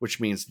 which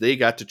means they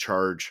got to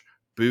charge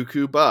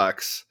buku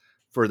bucks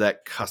for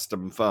that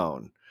custom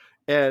phone.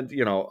 And,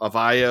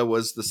 Avaya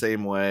was the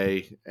same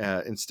way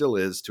and still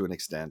is to an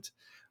extent.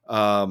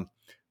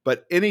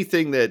 But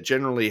anything that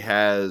generally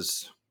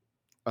has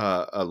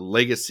a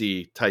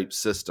legacy type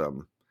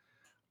system,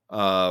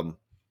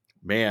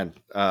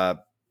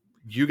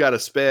 you got to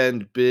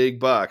spend big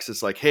bucks.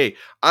 It's like, hey,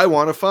 I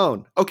want a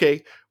phone.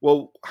 Okay,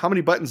 well, how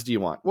many buttons do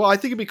you want? Well, I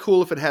think it'd be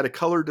cool if it had a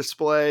color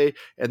display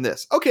and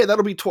this. Okay,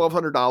 that'll be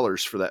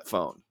 $1,200 for that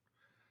phone.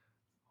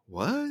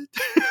 What?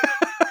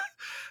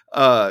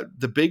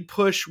 The big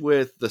push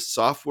with the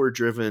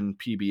software-driven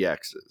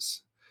PBXs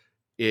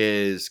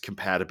is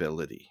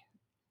compatibility.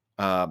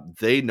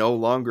 They no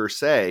longer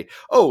say,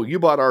 oh, you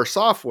bought our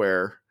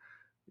software,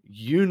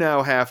 you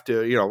now have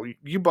to,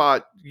 you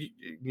bought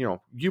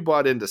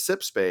into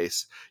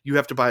SipSpace, you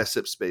have to buy a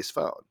SipSpace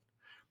phone.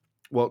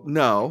 Well,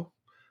 no.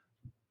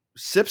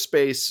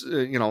 SipSpace,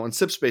 and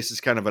SipSpace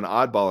is kind of an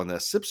oddball in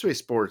this. SipSpace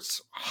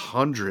sports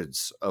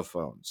hundreds of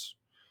phones.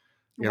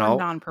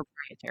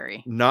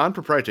 Non-proprietary.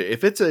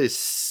 If it's a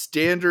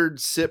standard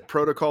SIP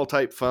protocol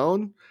type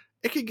phone,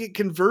 it can get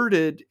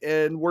converted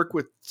and work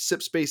with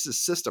SipSpace's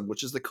system,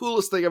 which is the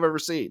coolest thing I've ever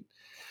seen.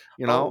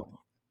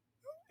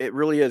 It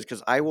really is,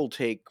 because I will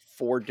take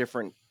 4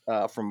 different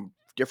from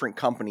different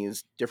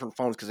companies, different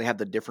phones, because they have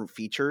the different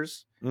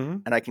features,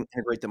 and I can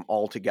integrate them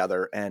all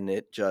together, and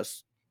it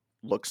just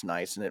looks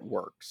nice and it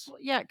works. Well,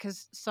 yeah,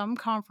 because some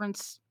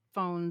conference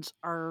phones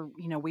are,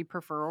 we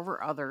prefer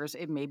over others.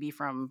 It may be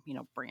from,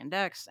 brand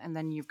X, and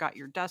then you've got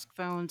your desk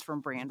phones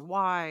from brand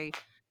Y,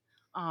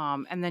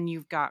 and then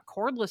you've got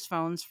cordless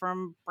phones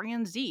from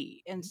brand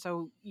Z. And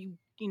so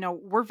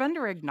we're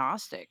vendor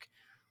agnostic.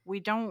 We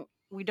don't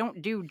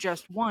do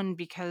just one,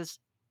 because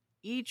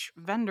each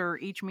vendor,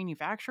 each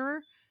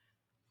manufacturer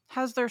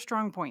has their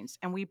strong points,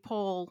 and we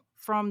pull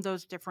from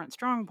those different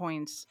strong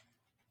points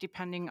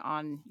depending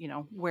on,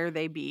 where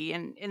they be.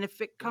 And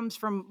if it comes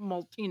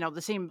from,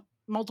 the same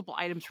multiple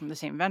items from the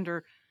same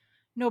vendor,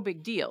 no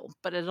big deal,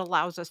 but it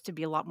allows us to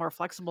be a lot more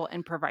flexible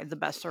and provide the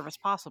best service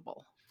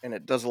possible. And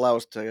it does allow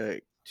us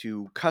to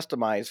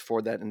customize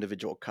for that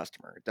individual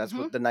customer. That's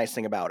what the nice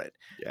thing about it.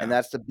 Yeah. And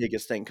that's the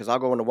biggest thing, because I'll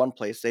go into one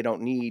place, they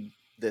don't need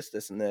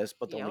this, and this,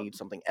 but they'll Yep. need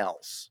something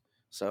else.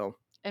 So,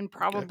 and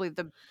probably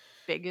the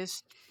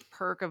biggest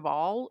perk of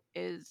all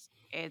is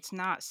it's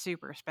not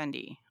super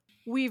spendy.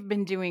 We've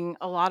been doing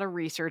a lot of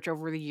research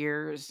over the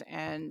years,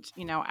 and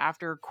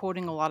after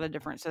quoting a lot of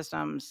different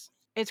systems,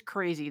 it's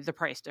crazy the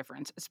price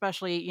difference,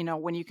 especially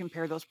when you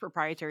compare those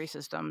proprietary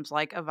systems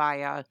like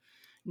Avaya,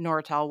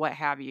 Nortel, what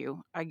have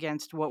you,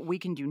 against what we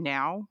can do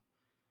now.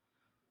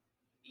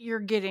 You're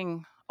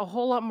getting a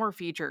whole lot more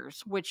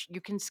features, which you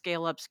can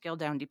scale up, scale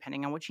down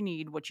depending on what you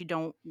need, what you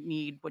don't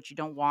need, what you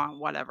don't want,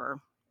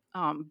 whatever.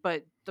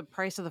 But the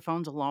price of the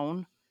phones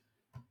alone,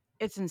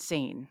 it's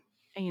insane.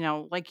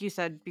 And, like you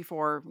said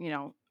before,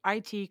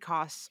 IT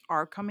costs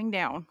are coming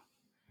down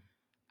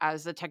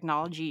as the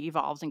technology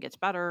evolves and gets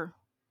better.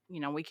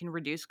 We can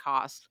reduce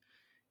costs,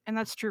 and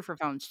that's true for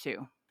phones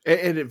too.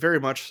 And it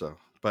very much so.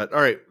 But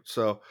all right,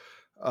 so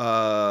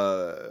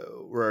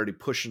we're already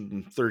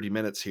pushing 30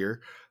 minutes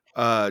here.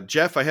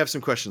 Jeff, I have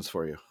some questions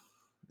for you.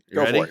 You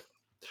go ready? for it.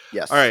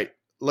 Yes. All right.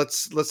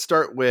 Let's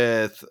start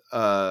with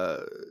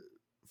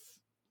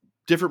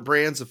different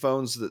brands of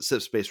phones that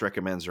ThinkSpace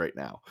recommends right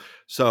now.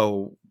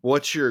 So,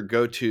 what's your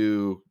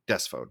go-to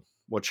desk phone?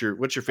 What's your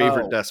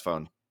favorite desk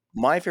phone?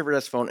 My favorite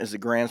desk phone is the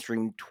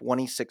Grandstream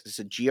 26. It's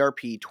a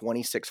GRP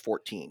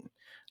 2614.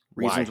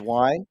 Reasons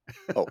why?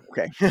 Oh,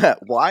 okay.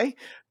 Why?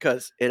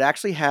 Because it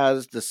actually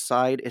has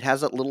it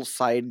has that little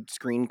side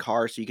screen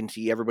car, so you can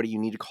see everybody you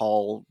need to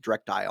call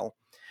direct dial.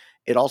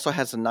 It also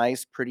has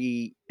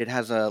it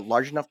has a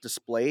large enough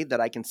display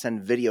that I can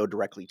send video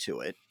directly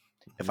to it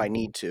if I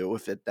need to,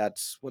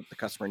 that's what the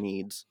customer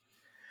needs.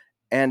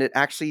 And it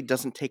actually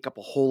doesn't take up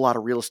a whole lot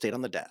of real estate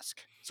on the desk.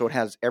 So it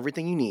has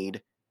everything you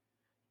need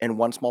in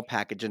one small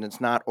package, and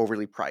it's not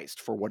overly priced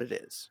for what it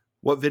is.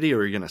 What video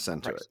are you going to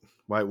send to it?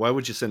 Why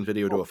would you send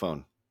video to a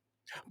phone?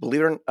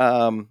 Believe it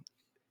or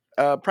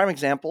not, prime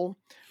example,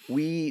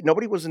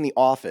 nobody was in the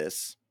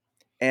office,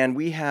 and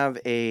we have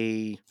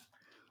a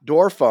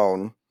door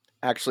phone,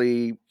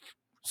 actually,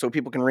 so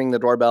people can ring the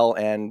doorbell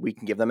and we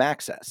can give them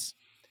access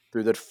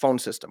through the phone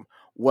system.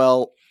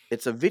 Well,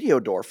 it's a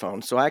video door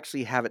phone, so I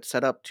actually have it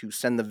set up to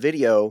send the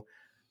video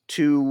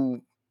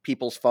to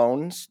people's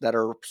phones that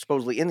are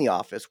supposedly in the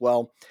office.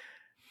 Well,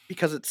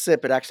 because it's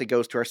SIP, it actually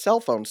goes to our cell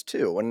phones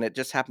too. And it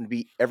just happened to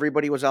be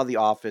everybody was out of the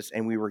office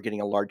and we were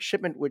getting a large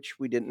shipment, which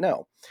we didn't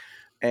know.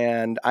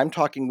 And I'm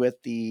talking with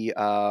the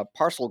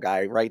parcel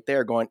guy right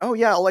there going, oh,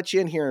 yeah, I'll let you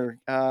in here.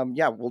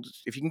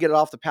 If you can get it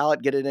off the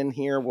pallet, get it in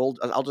here.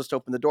 I'll just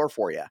open the door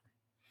for you.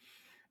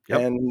 Yep.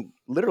 And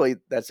literally,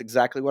 that's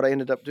exactly what I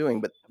ended up doing.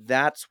 But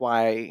that's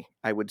why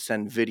I would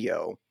send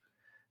video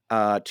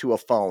to a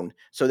phone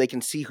so they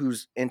can see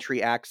who's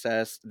entry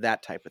access,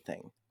 that type of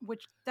thing.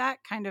 Which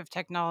that kind of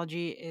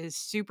technology is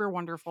super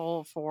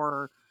wonderful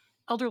for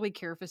elderly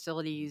care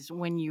facilities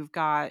when you've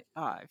got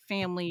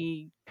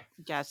family,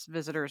 guests,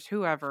 visitors,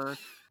 whoever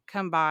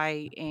come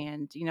by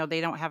and, they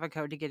don't have a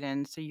code to get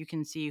in. So you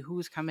can see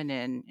who's coming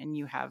in and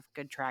you have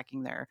good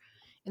tracking there.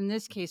 In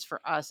this case,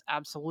 for us,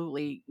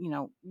 absolutely,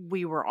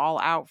 we were all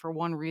out for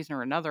one reason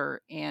or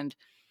another, and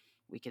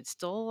we could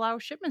still allow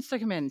shipments to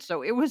come in.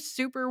 So it was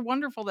super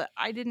wonderful that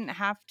I didn't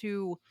have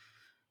to,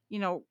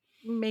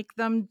 make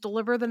them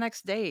deliver the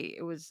next day.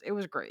 It was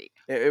great.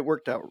 It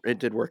worked out. It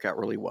did work out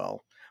really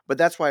well. But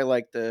that's why I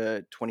like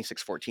the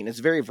 2614. It's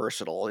very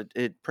versatile.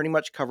 It pretty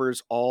much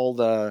covers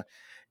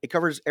it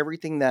covers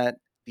everything that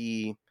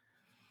the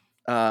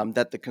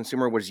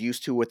consumer was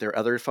used to with their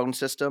other phone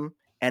system,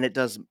 and it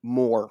does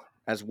more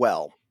as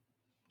well.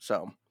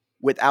 So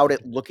without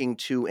it looking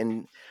too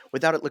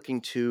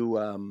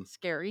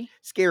Scary.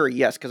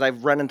 Yes, because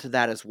I've run into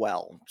that as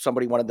well.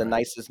 Somebody wanted the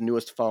nicest,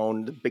 newest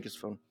phone, the biggest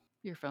phone.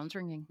 Your phone's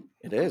ringing.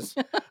 It is.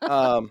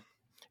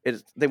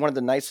 They wanted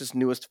the nicest,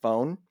 newest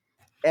phone,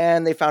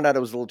 and they found out it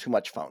was a little too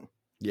much phone.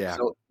 Yeah.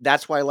 So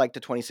that's why I like the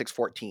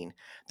 2614.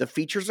 The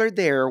features are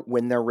there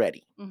when they're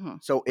ready. Mm-hmm.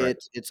 So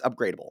it's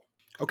upgradable.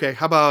 Okay.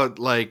 How about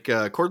like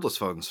cordless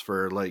phones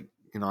for like,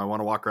 I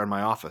want to walk around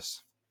my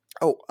office?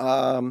 Oh,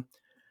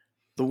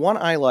 the one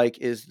I like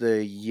is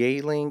the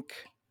Yealink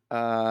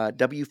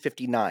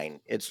W59.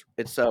 It's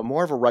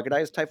more of a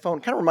ruggedized type phone.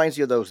 Kind of reminds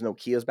you of those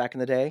Nokias back in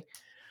the day.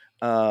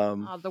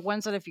 The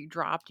ones that if you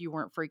dropped, you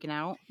weren't freaking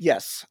out.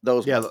 Yes,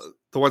 those. Yeah,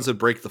 the ones that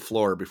break the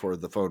floor before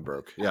the phone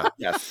broke. Yeah.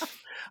 Yes.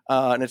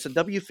 And it's a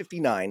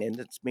W59, and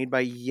it's made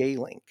by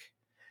Yealink.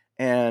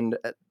 And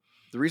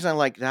the reason I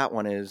like that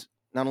one is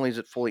not only is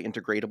it fully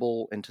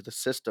integratable into the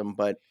system,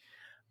 but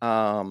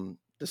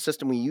the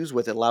system we use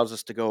with it allows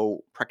us to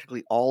go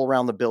practically all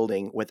around the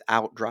building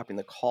without dropping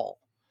the call.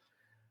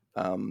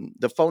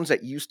 The phones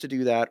that used to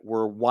do that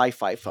were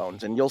Wi-Fi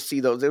phones, and you'll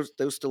see those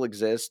still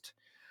exist,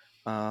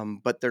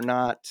 but they're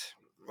not.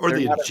 Or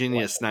the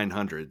Genius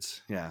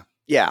 900s, yeah.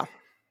 Yeah.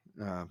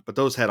 But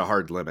those had a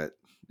hard limit.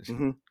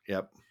 Mm-hmm.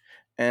 Yep.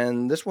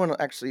 And this one,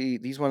 actually,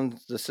 these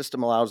ones, the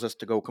system allows us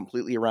to go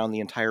completely around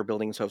the entire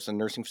building. So if it's a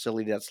nursing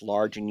facility that's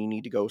large and you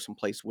need to go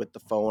someplace with the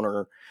phone,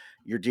 or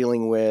you're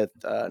dealing with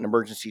an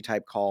emergency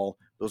type call,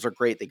 those are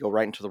great. They go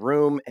right into the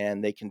room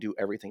and they can do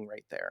everything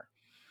right there.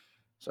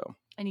 So,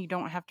 and you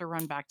don't have to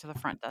run back to the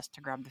front desk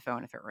to grab the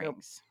phone if it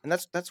rings. And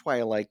that's why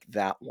I like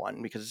that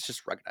one, because it's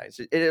just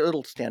ruggedized.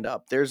 It'll stand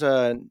up. There's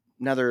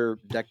another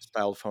deck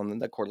style phone,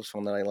 the cordless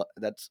phone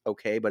that's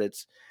okay, but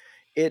it's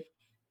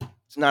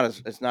not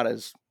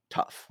as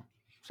tough.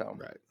 So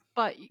Right.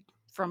 But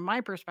from my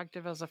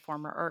perspective as a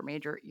former art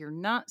major, you're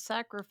not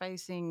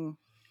sacrificing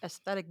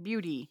aesthetic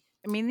beauty.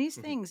 I mean, these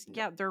things,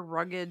 yeah, they're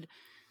rugged.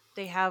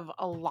 They have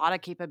a lot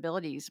of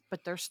capabilities,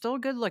 but they're still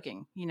good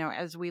looking. You know,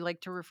 as we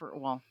like to refer,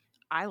 well,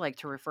 I like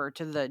to refer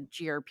to the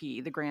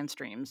GRP, the Grand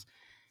Streams.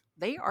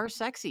 They are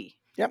sexy.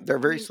 Yeah, they're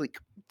very sleek.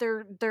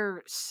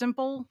 They're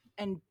simple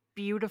and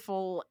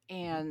beautiful,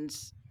 and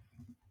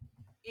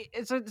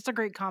it's a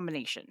great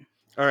combination.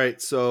 All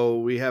right, so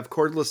we have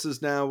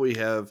cordlesses now. We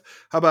have,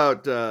 how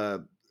about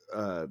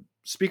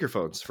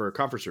speakerphones for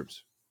conference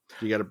rooms?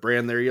 Do you got a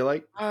brand there you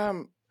like?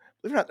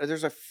 Believe it or not,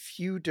 there's a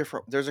few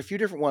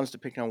different ones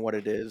depending on what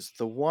it is.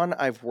 The one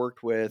I've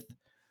worked with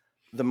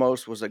the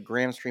most was a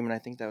Grand Stream, and I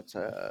think that's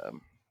a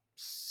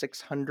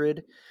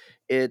 600.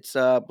 It's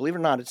believe it or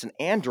not, it's an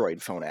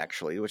Android phone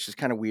actually, which is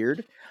kind of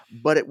weird,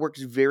 but it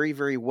works very,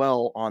 very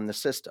well on the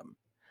system.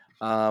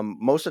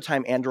 Most of the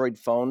time, Android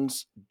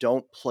phones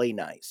don't play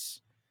nice,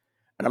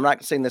 and I'm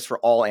not saying this for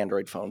all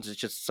Android phones. It's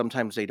just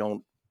sometimes they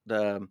don't.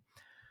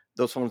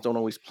 Those phones don't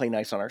always play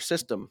nice on our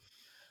system.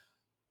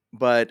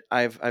 But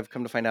I've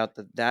come to find out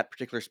that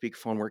particular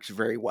speakerphone works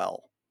very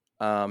well.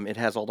 It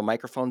has all the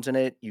microphones in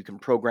it. You can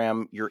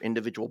program your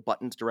individual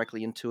buttons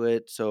directly into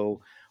it.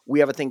 So we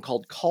have a thing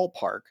called Call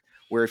Park,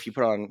 where if you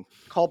put on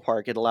Call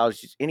Park, it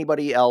allows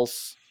anybody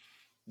else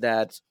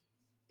that's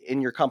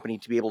in your company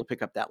to be able to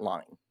pick up that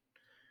line.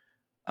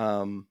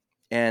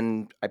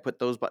 And I put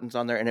those buttons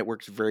on there, and it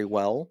works very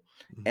well.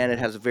 And it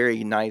has a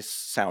very nice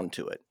sound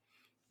to it.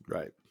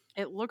 Right.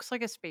 It looks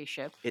like a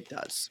spaceship. It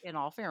does. In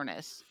all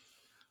fairness.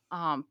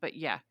 But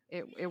yeah,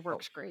 it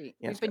works great.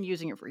 Yeah, We've been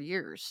using it for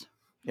years.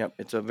 Yep,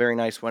 it's a very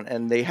nice one.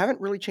 And they haven't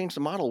really changed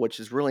the model, which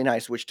is really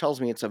nice, which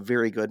tells me it's a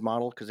very good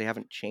model because they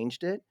haven't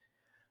changed it.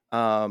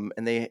 And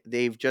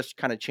they've just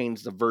kind of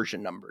changed the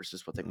version numbers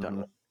is what they've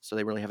done. So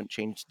they really haven't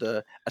changed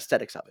the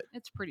aesthetics of it.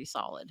 It's pretty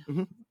solid.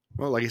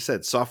 Well, like I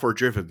said, software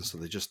driven. So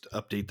they just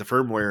update the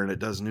firmware and it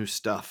does new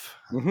stuff.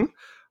 Mm-hmm.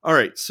 All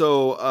right.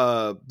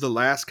 So the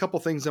last couple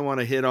things I want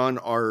to hit on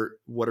are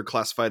what are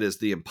classified as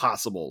the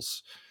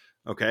impossibles.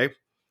 Okay.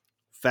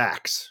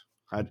 Fax.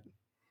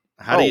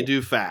 How do you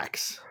do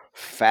fax?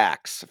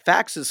 Fax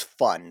is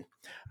fun.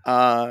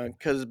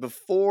 Because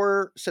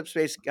before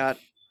ThinkSpace got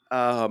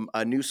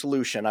a new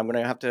solution, I'm going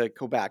to have to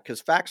go back, because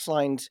fax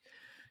lines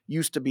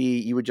used to be,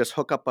 you would just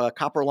hook up a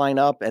copper line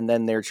up and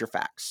then there's your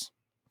fax.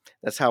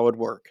 That's how it would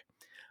work.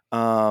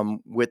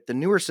 With the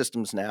newer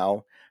systems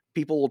now,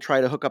 people will try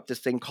to hook up this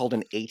thing called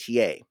an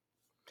ATA.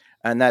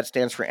 And that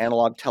stands for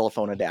analog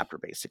telephone adapter,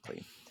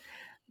 basically.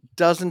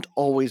 Doesn't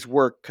always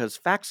work because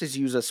faxes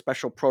use a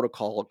special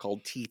protocol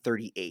called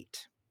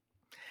T38.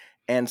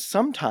 And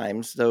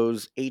sometimes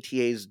those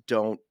ATAs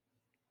don't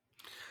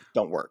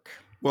work.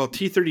 Well,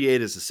 T38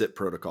 is a SIP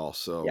protocol,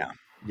 so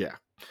yeah.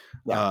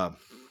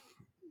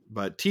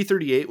 But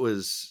T38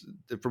 was,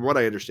 from what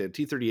I understand,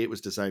 T38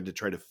 was designed to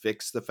try to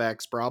fix the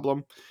fax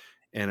problem,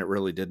 and it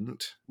really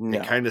didn't. No.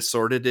 It kind of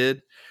sort of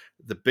did.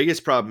 The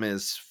biggest problem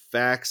is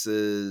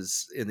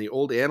faxes in the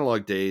old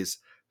analog days.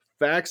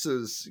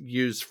 Faxes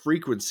use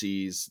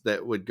frequencies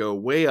that would go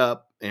way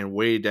up and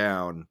way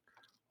down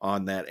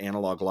on that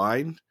analog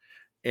line.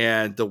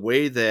 And the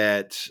way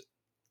that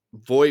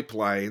VoIP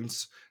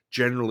lines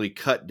generally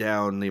cut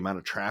down the amount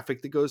of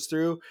traffic that goes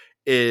through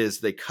is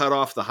they cut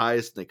off the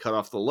highs and they cut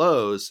off the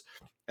lows,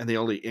 and they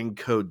only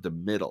encode the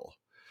middle.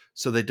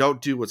 So they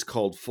don't do what's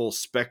called full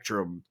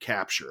spectrum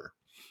capture.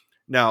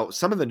 Now,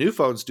 some of the new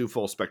phones do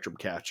full spectrum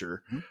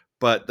capture,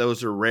 but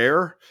those are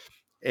rare.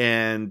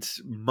 And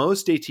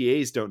most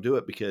ATAs don't do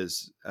it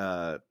because,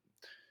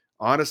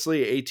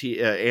 honestly,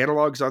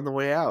 analog's on the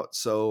way out.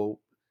 So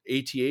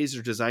ATAs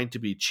are designed to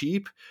be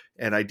cheap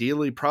and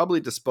ideally probably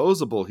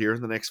disposable here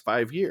in the next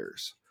 5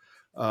 years.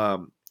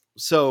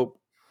 So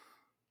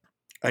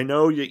I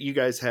know you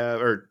guys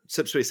have, or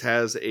ThinkSpace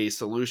has a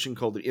solution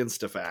called the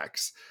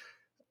InstaFax.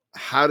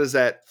 How does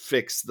that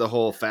fix the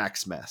whole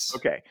fax mess?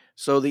 Okay,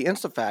 so the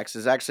InstaFax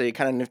is actually a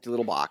kind of nifty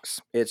little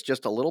box. It's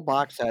just a little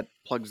box that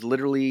plugs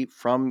literally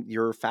from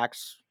your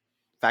fax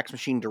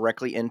machine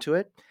directly into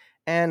it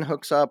and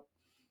hooks up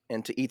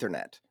into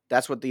Ethernet.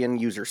 That's what the end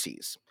user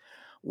sees.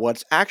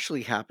 What's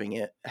actually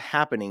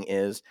happening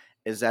is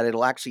that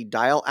it'll actually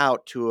dial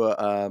out to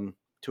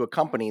a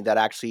company that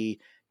actually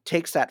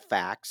takes that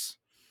fax,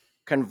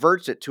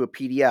 converts it to a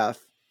PDF,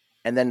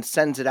 and then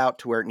sends it out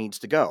to where it needs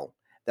to go.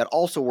 That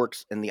also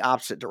works in the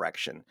opposite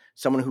direction.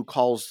 Someone who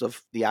calls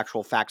the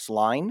actual fax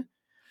line,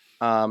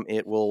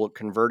 it will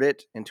convert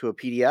it into a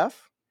PDF,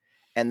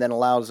 and then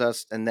allows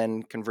us and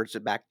then converts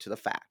it back to the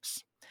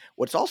fax.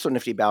 What's also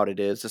nifty about it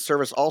is the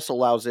service also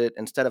allows it,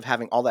 instead of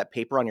having all that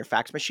paper on your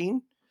fax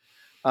machine,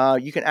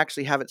 you can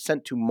actually have it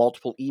sent to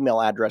multiple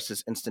email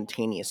addresses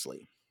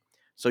instantaneously.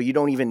 So you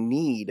don't even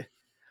need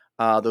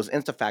those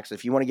InstaFax.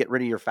 If you want to get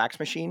rid of your fax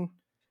machine,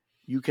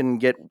 you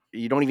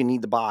don't even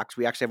need the box.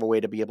 We actually have a way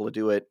to be able to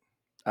do it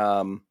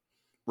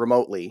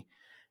remotely,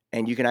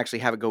 and you can actually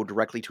have it go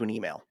directly to an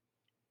email.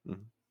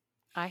 Mm-hmm.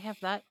 I have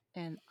that,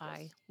 and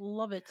I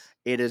love it.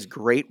 It is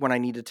great when I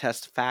need to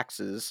test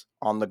faxes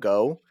on the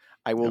go.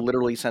 I will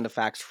literally send a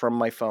fax from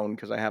my phone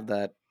because I have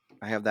that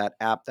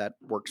app that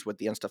works with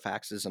the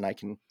InstaFaxes, and I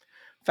can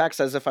fax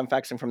as if I'm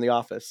faxing from the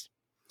office.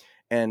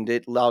 And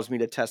it allows me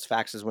to test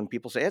faxes when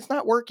people say it's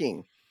not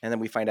working, and then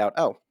we find out,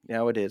 oh,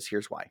 no, it is.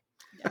 Here's why.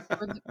 Yeah,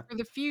 for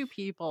the few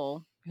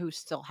people who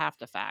still have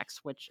to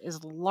fax, which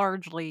is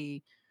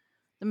largely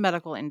the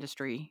medical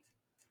industry,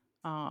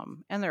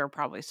 and there are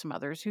probably some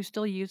others who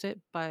still use it,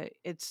 but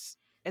it's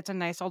a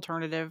nice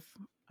alternative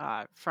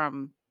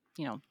from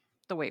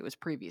the way it was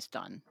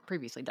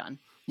previously done.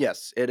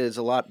 Yes, it is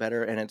a lot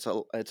better, and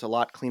it's a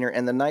lot cleaner.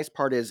 And the nice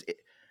part is,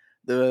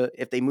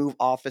 if they move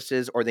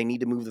offices or they need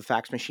to move the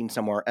fax machine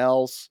somewhere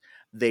else,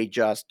 they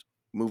just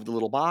move the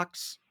little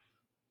box,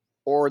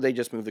 or they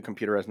just move the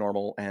computer as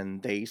normal,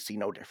 and they see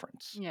no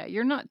difference. Yeah,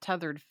 you're not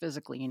tethered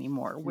physically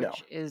anymore,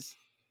 which is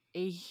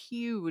a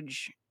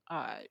huge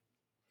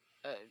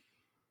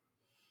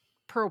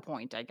pro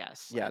point, I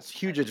guess. Yeah, it's a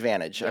huge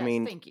advantage. Yes, I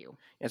mean, thank you.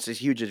 It's a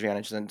huge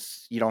advantage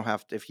since you don't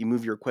have to, if you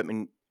move your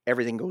equipment,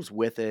 everything goes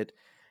with it.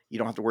 You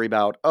don't have to worry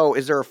about, oh,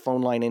 is there a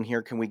phone line in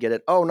here? Can we get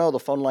it? Oh, no, the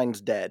phone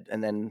line's dead.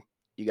 And then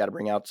you got to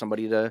bring out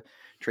somebody to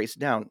trace it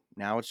down.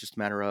 Now it's just a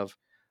matter of,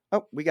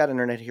 oh, we got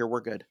internet here.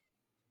 We're good.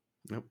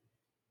 Yep.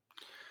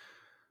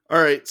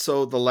 All right.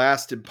 So the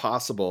last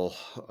impossible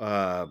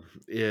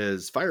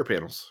is fire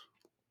panels.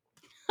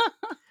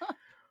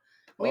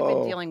 We've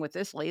been dealing with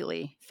this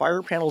lately.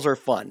 Fire panels are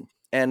fun.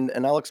 And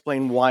I'll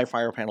explain why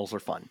fire panels are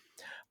fun.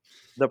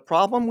 The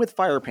problem with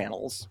fire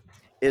panels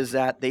is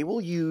that they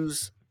will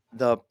use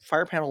the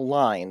fire panel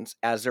lines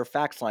as their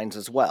fax lines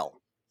as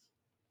well.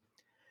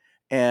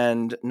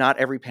 And not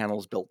every panel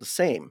is built the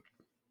same.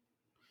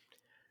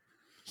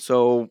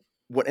 So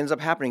what ends up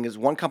happening is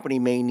one company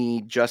may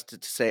need just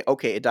to say,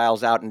 okay, it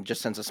dials out and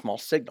just sends a small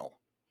signal.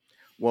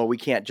 Well, we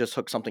can't just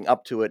hook something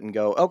up to it and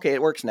go, okay,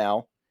 it works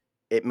now.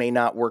 It may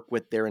not work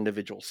with their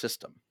individual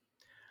system.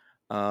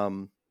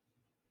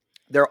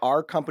 There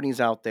are companies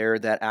out there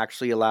that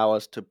actually allow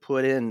us to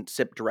put in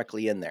SIP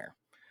directly in there.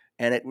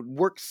 And it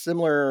works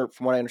similar,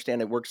 from what I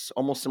understand, it works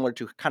almost similar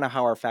to kind of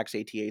how our fax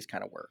ATAs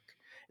kind of work.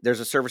 There's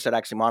a service that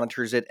actually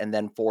monitors it and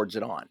then forwards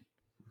it on.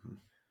 Mm-hmm.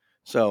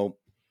 So,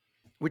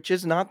 which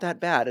is not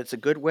that bad. It's a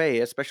good way,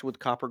 especially with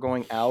copper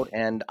going out.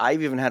 And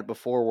I've even had it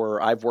before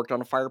where I've worked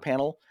on a fire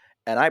panel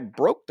and I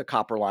broke the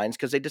copper lines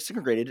because they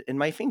disintegrated in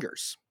my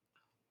fingers.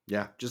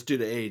 Yeah, just due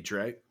to age,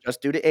 right?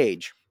 Just due to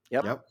age.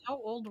 Yep. How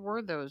old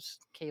were those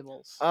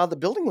cables? The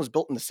building was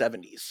built in the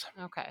 70s.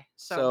 Okay.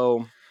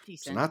 So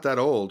decent. It's not that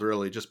old,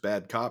 really. Just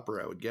bad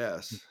copper, I would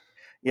guess.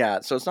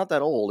 Yeah, so it's not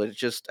that old. It's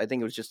just, I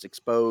think it was just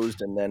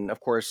exposed. And then, of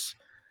course,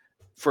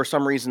 for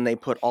some reason, they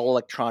put all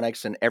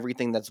electronics and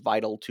everything that's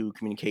vital to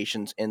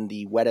communications in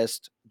the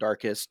wettest,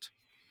 darkest,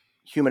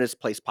 humidest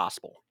place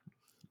possible.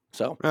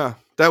 So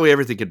that way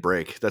everything could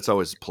break. That's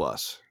always a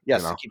plus.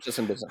 Yes, it keeps us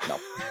in business. No.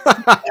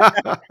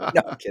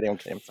 No, I'm kidding. I'm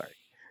sorry.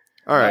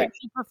 All right. I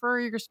actually prefer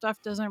your stuff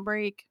doesn't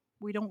break.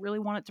 We don't really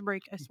want it to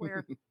break, I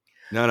swear.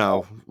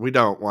 No, we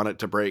don't want it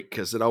to break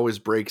because it always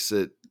breaks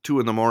at 2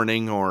 a.m.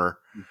 or,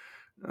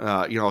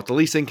 at the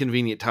least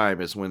inconvenient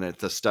time is when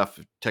the stuff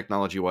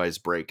technology-wise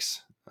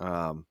breaks.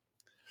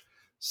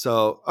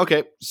 So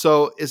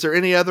is there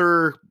any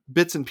other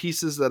bits and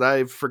pieces that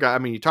I've forgot? I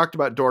mean, you talked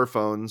about door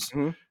phones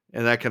and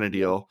that kind of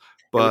deal,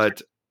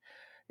 but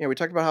we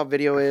talked about how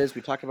video is.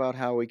 We talked about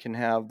how we can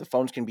have the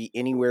phones can be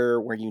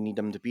anywhere where you need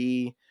them to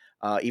be,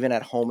 even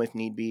at home if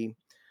need be.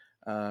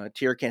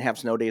 Tier can't have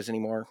snow days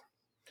anymore,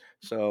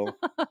 so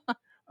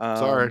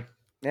sorry.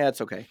 Yeah,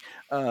 it's okay.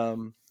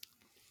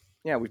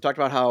 We've talked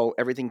about how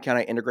everything kind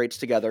of integrates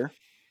together,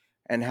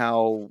 and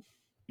how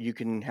you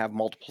can have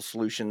multiple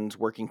solutions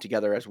working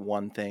together as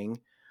one thing.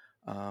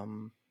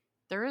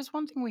 There is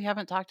one thing we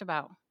haven't talked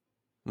about.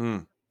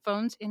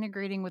 Phones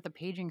integrating with a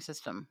paging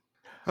system.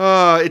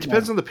 It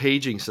depends on the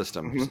paging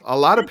systems. A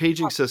lot of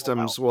paging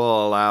systems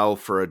will allow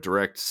for a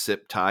direct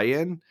SIP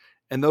tie-in,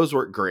 and those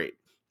work great.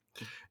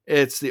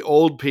 It's the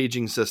old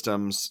paging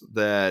systems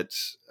that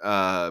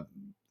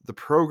the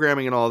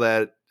programming and all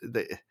that,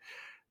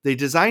 they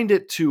designed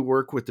it to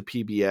work with the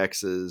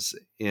PBXs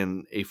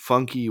in a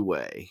funky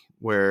way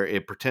where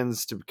it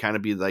pretends to kind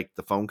of be like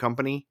the phone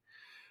company,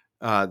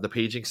 the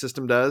paging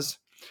system does.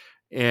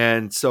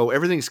 And so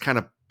everything's kind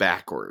of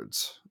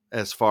backwards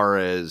as far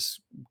as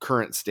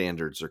current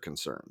standards are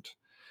concerned.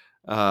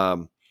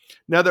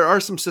 Now there are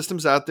some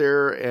systems out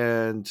there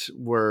and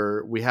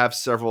where we have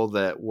several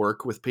that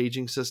work with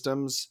paging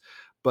systems,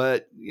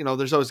 but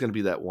there's always going to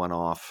be that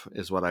one-off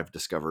is what I've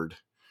discovered.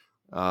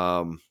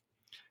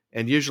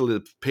 And usually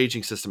the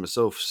paging system is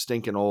so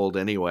stinking old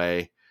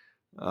anyway.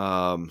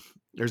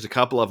 There's a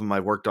couple of them I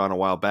worked on a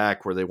while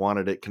back where they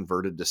wanted it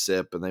converted to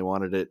SIP and they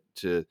wanted it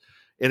to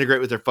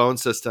integrate with their phone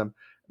system.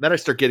 Then I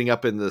start getting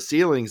up in the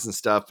ceilings and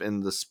stuff,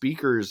 and the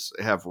speakers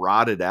have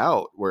rotted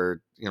out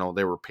where,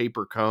 they were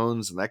paper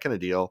cones and that kind of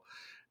deal.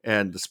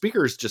 And the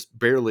speaker is just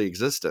barely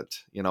existent.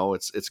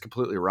 It's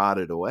completely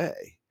rotted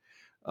away.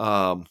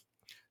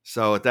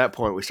 So at that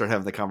point we start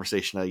having the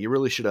conversation. You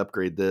really should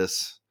upgrade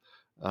this.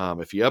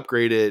 If you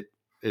upgrade it,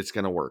 it's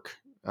going to work.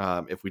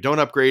 If we don't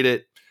upgrade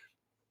it,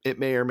 it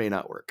may or may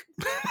not work.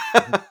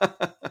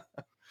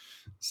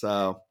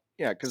 So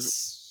yeah,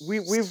 because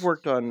we've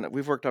worked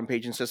on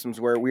paging systems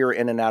where we were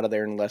in and out of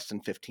there in less than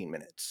 15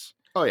 minutes.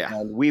 Oh yeah,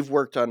 and we've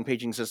worked on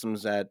paging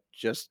systems that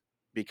just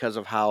because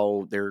of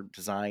how they're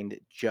designed,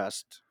 it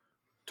just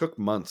took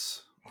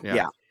months.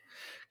 Yeah.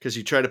 Because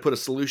you try to put a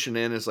solution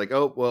in, it's like,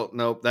 oh, well,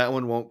 no, that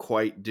one won't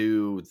quite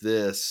do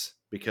this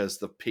because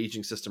the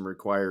paging system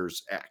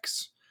requires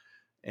X.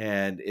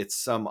 And it's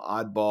some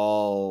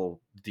oddball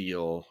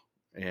deal.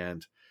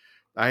 And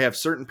I have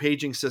certain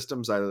paging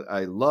systems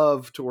I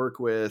love to work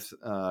with,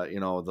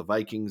 the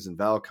Vikings and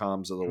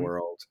Valcoms of the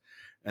world.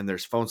 And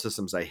there's phone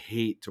systems I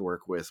hate to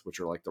work with, which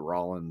are like the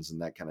Rollins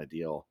and that kind of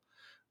deal.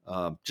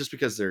 Just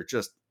because they're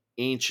just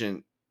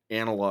ancient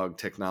analog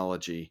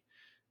technology.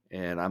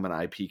 And I'm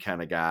an IP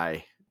kind of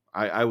guy.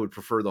 I would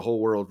prefer the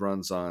whole world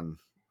runs on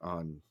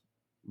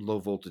low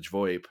voltage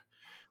VoIP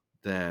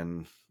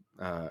than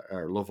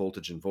or low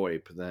voltage and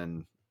VoIP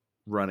than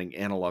running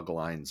analog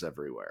lines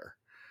everywhere.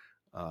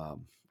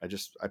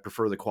 I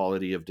prefer the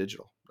quality of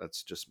digital.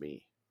 That's just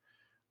me.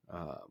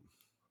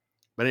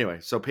 But anyway,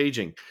 so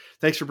paging.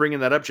 Thanks for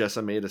bringing that up, Jess.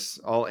 I made us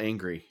all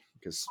angry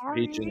because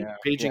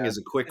paging is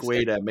a quick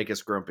way to make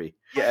us grumpy.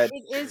 Yeah,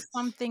 it is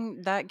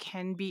something that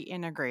can be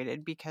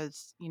integrated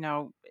because,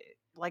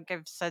 like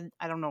I've said,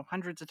 I don't know,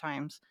 hundreds of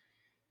times,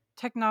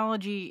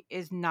 technology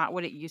is not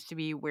what it used to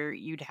be where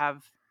you'd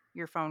have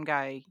your phone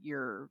guy,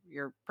 your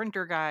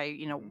printer guy,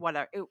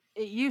 whatever.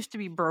 It used to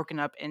be broken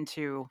up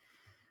into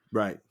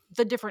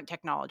the different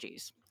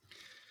technologies.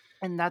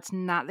 And that's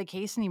not the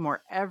case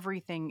anymore.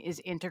 Everything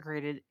is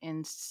integrated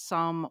in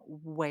some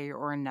way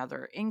or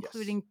another,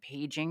 including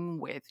paging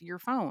with your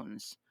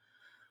phones.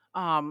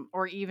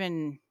 Or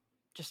even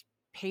just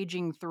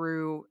paging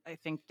through, I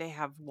think they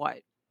have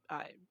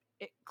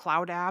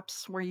cloud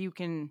apps where you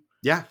can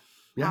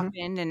hop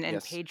in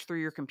and page through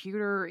your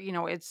computer.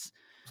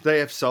 They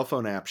have cell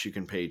phone apps you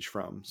can page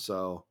from.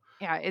 So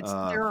yeah,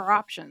 there are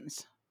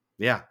options.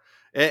 Yeah.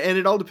 And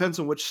it all depends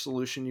on which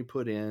solution you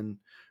put in.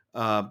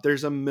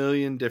 There's a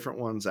million different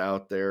ones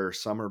out there.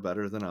 Some are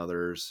better than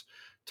others.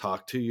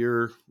 Talk to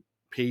your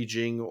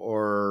paging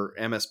or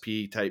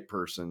MSP type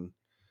person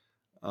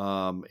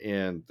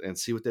and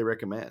see what they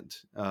recommend.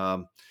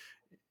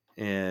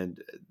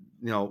 And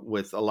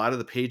with a lot of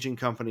the paging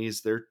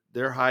companies, they're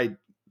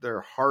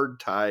hard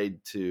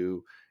tied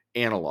to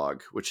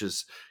analog, which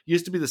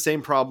used to be the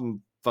same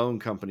problem phone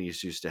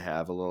companies used to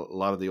have. A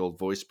lot of the old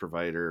voice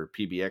provider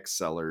PBX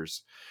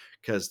sellers,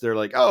 because they're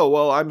like, oh,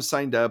 well, I'm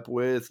signed up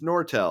with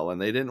Nortel, and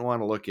they didn't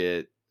want to look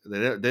at, they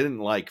didn't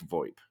like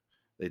VoIP.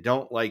 They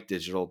don't like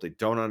digital. They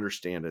don't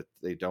understand it.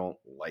 They don't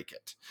like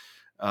it.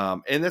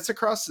 And that's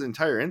across the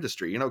entire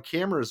industry.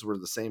 Cameras were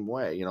the same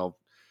way.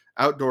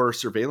 Outdoor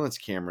surveillance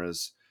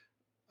cameras,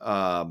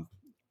 a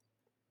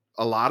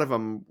lot of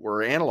them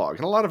were analog,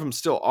 and a lot of them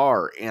still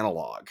are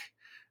analog.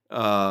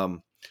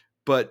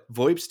 But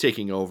VoIP's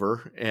taking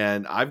over,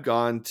 and I've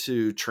gone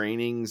to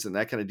trainings and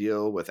that kind of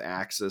deal with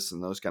Axis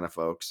and those kind of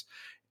folks.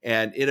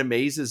 And it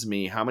amazes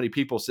me how many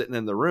people sitting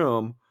in the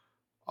room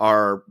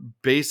are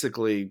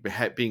basically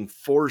being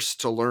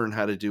forced to learn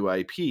how to do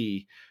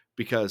IP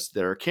because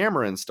they're a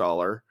camera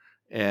installer.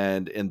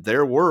 And in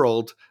their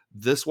world,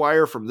 this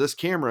wire from this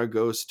camera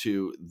goes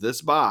to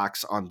this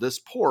box on this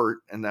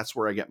port, and that's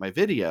where I get my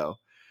video.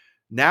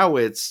 Now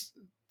it's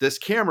this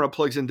camera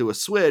plugs into a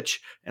switch,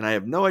 and I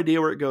have no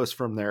idea where it goes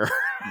from there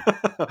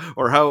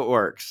or how it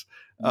works.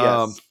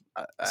 Yes.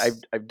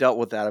 I've dealt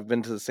with that. I've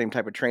been to the same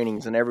type of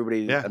trainings, and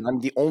everybody, and I'm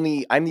the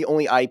only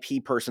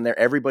IP person there.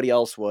 Everybody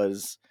else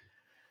was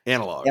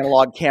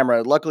analog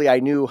camera. Luckily, I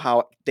knew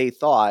how they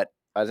thought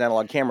as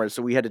analog cameras,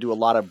 so we had to do a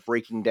lot of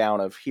breaking down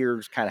of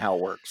here's kind of how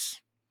it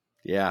works.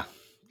 Yeah.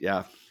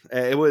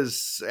 It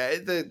was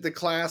the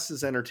class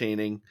is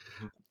entertaining.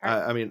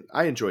 Right. I mean,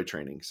 I enjoy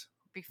trainings.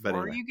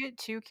 Before you get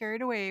too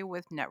carried away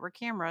with network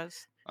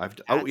cameras,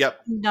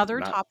 another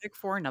topic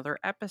for another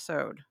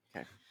episode.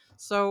 Okay.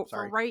 So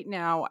for right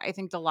now, I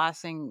think the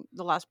last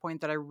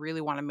point that I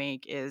really want to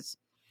make is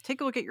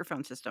take a look at your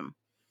phone system.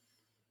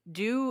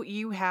 Do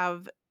you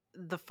have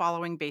the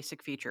following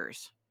basic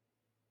features?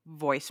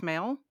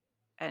 Voicemail.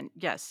 And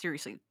yes,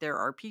 seriously, there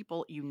are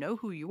people,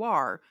 who you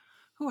are,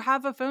 who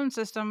have a phone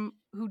system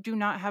who do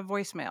not have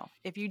voicemail.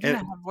 If you do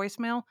not have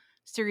voicemail,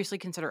 seriously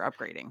consider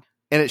upgrading.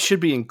 And it should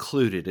be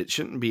included. It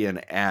shouldn't be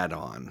an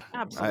add-on.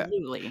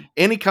 Absolutely.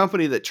 Any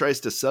company that tries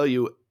to sell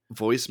you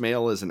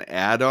voicemail as an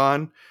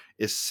add-on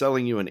is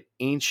selling you an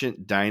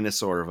ancient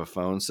dinosaur of a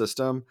phone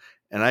system,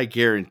 And I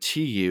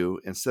guarantee you,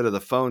 instead of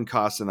the phone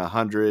costing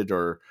 $100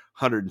 or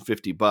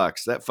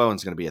 $150, that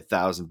phone's going to be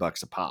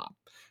 $1,000 a pop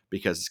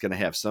because it's going to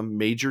have some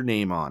major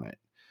name on it.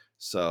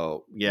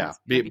 So yeah, it's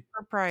going to be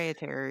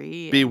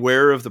proprietary.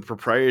 Beware of the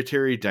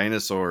proprietary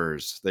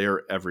dinosaurs. They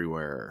are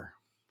everywhere.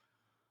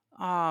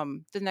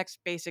 The next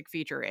basic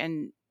feature,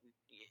 and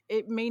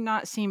it may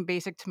not seem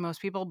basic to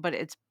most people, but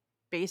it's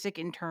basic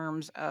in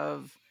terms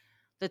of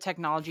the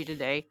technology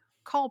today.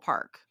 Call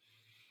Park.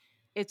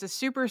 It's a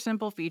super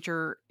simple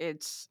feature.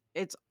 It's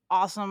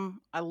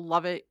awesome. I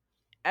love it.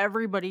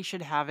 Everybody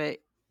should have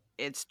it.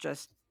 It's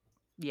just,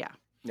 yeah.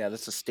 Yeah,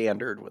 that's a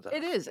standard with us.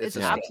 It is. It's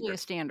absolutely a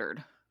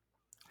standard.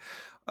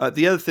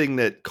 The other thing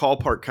that Call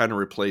Park kind of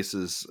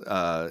replaces,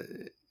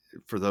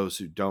 for those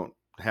who don't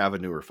have a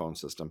newer phone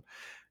system,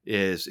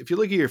 is if you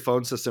look at your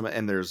phone system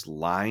and there's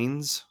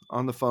lines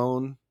on the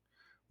phone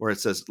where it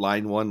says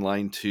line 1,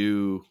 line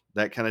 2,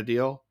 that kind of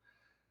deal.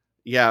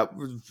 Yeah,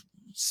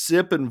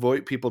 SIP and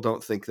VoIP people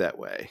don't think that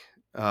way.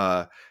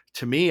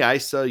 To me, I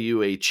sell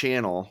you a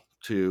channel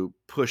to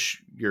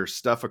push your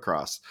stuff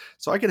across.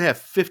 So I could have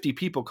 50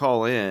 people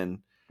call in,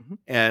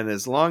 and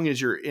as long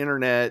as your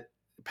internet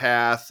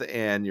path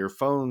and your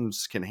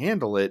phones can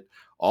handle it,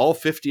 all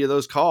 50 of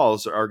those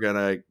calls are going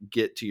to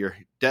get to your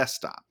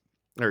desktop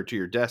or to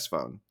your desk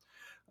phone.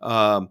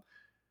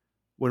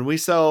 When we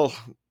sell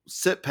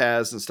SIP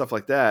paths and stuff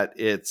like that,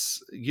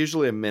 it's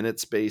usually a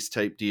minutes based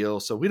type deal.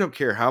 So we don't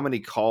care how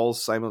many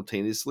calls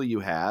simultaneously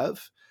you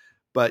have,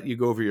 but you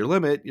go over your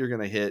limit, you're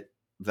going to hit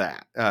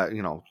that,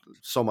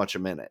 so much a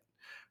minute.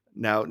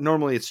 Now,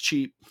 normally it's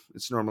cheap.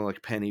 It's normally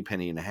like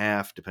penny and a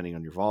half, depending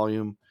on your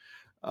volume,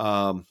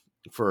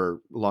 for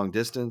long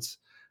distance.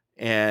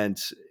 And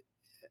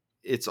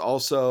it's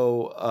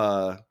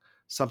also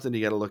something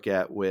you got to look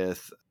at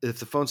with, if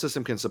the phone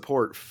system can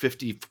support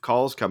 50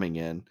 calls coming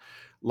in,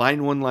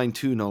 line 1, line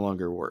 2 no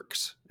longer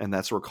works. And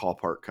that's where Call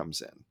Park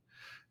comes in.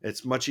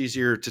 It's much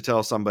easier to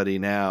tell somebody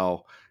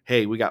now,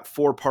 hey, we got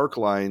 4 park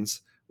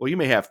lines. Well, you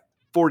may have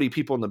 40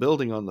 people in the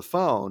building on the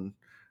phone,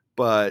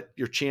 but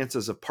your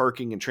chances of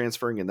parking and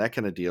transferring and that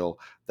kind of deal,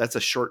 that's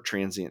a short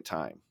transient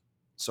time.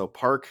 So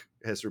Park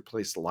has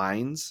replaced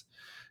lines.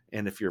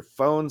 And if your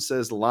phone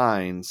says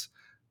lines,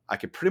 I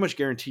can pretty much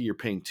guarantee you're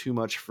paying too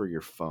much for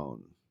your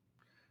phone.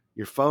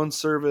 Your phone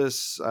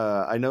service,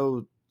 I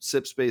know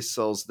SipSpace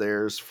sells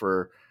theirs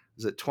for,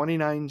 is it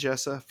 $29,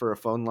 Jessa, for a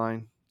phone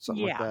line?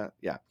 Something like that?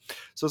 Yeah.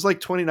 So it's like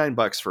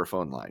 $29 for a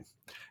phone line.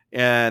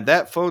 And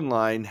that phone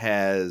line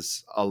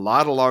has a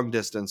lot of long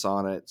distance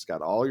on it. It's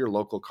got all your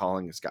local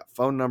calling. It's got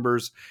phone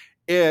numbers.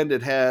 And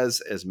it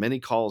has as many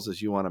calls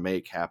as you want to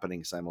make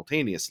happening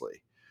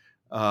simultaneously.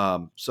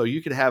 So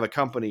you could have a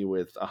company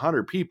with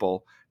 100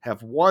 people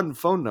have one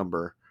phone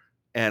number,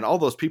 and all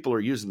those people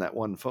are using that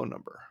one phone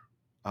number,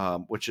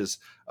 which is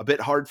a bit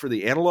hard for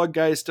the analog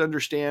guys to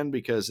understand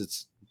because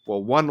it's,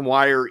 well, one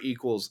wire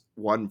equals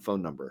one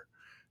phone number.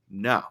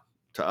 No,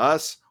 to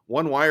us,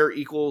 one wire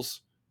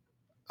equals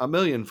a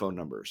million phone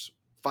numbers,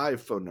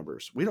 5 phone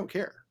numbers. We don't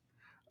care.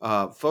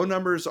 Phone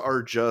numbers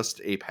are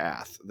just a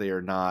path. They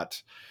are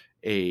not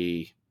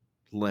a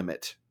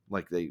limit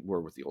like they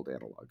were with the old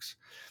analogs.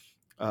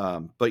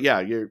 But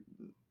yeah,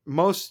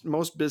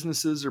 most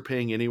businesses are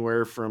paying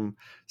anywhere from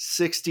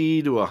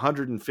 $60 to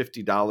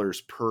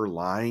 $150 per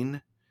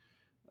line.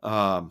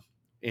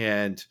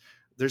 And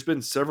there's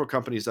been several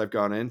companies I've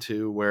gone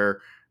into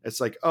where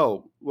it's like,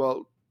 oh,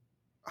 well,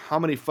 how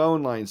many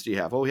phone lines do you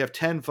have? Well, we have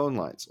 10 phone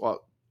lines.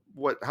 Well,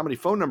 how many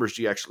phone numbers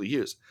do you actually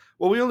use?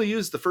 Well, we only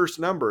use the first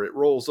number. It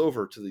rolls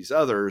over to these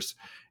others.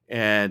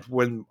 And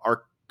when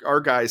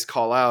our guys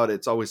call out,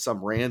 it's always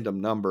some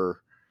random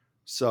number,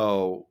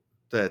 so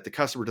that the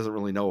customer doesn't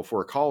really know if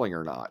we're calling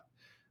or not.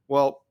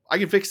 Well, I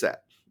can fix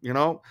that.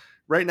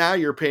 Right now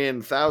you're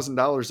paying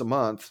 $1,000 a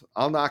month.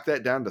 I'll knock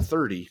that down to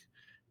 30,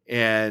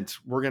 and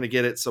we're going to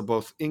get it so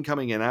both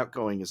incoming and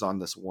outgoing is on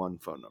this one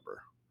phone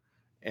number.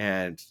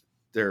 And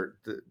their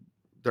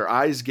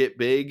eyes get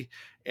big,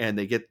 and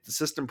they get the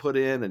system put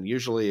in, and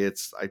usually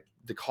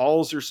the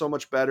calls are so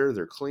much better.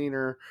 They're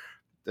cleaner.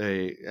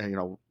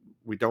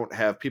 We don't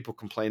have people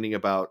complaining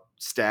about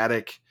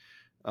static.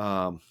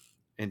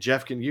 And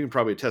Jeff, you can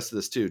probably attest to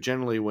this too.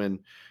 Generally, when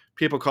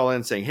people call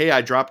in saying, hey,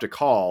 I dropped a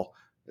call,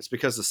 it's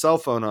because the cell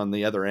phone on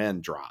the other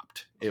end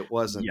dropped. It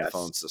wasn't the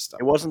phone system.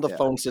 It wasn't the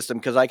phone system,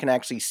 because I can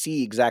actually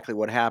see exactly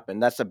what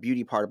happened. That's the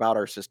beauty part about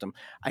our system.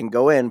 I can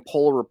go in,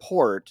 pull a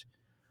report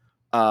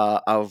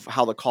of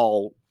how the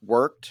call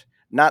worked.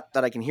 Not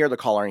that I can hear the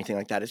call or anything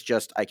like that. It's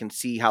just I can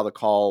see how the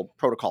call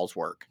protocols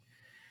work.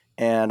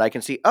 And I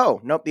can see,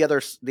 oh, nope, the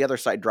other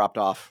side dropped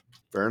off.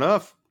 Fair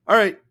enough. All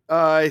right.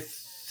 I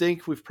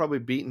think we've probably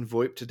beaten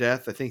VoIP to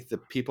death. I think the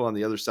people on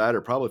the other side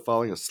are probably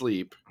falling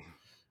asleep.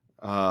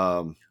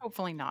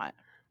 Hopefully not.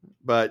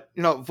 But,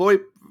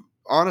 VoIP,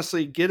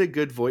 honestly, get a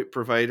good VoIP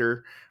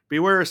provider.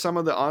 Beware of some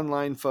of the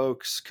online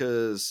folks,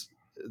 because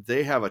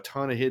they have a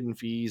ton of hidden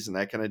fees and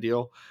that kind of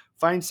deal.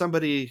 Find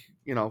somebody,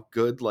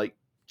 good like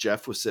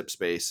Jeff with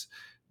SipSpace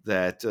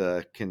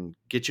that can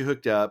get you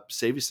hooked up,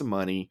 save you some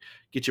money,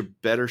 get you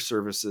better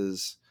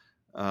services.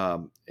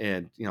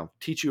 and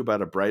teach you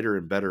about a brighter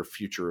and better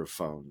future of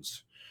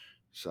phones.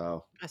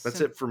 So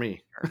that's it for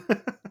me.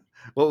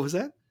 What was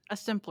that? A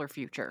simpler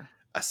future.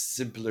 A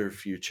simpler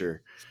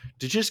future.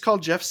 Did you just call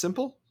Jeff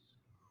simple?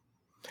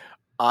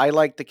 I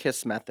like the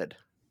KISS method.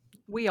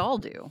 We all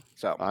do.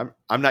 So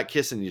I'm not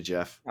kissing you,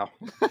 Jeff. Oh.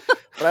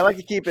 But I like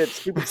to keep it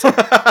stupid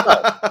simple.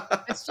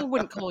 I still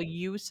wouldn't call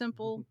you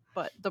simple,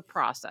 but the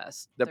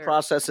process. The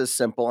process is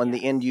simple, and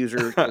the end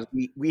user,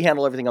 we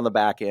handle everything on the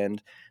back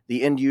end.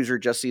 The end user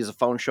just sees a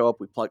phone show up,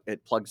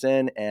 it plugs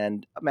in,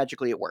 and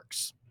magically it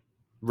works.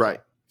 Right.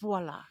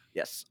 Voila.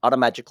 Yes,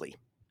 automatically.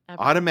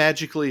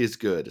 Automatically is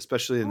good,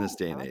 especially in this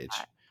day and age.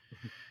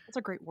 That's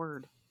a great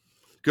word.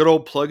 Good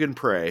old plug and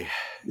pray.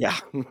 Yeah.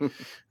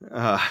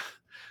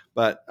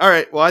 But all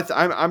right. Well,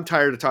 I'm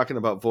tired of talking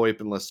about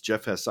VoIP unless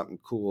Jeff has something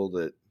cool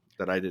that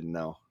I didn't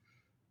know.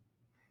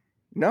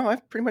 No,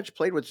 I've pretty much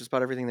played with just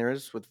about everything there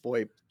is with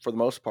VoIP for the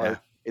most part. Yeah.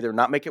 Either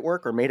not make it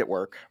work or made it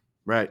work.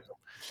 Right.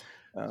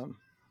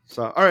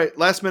 So, all right.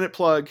 Last minute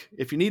plug.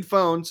 If you need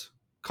phones,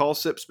 call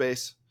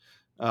ThinkSpace.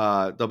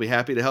 They'll be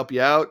happy to help you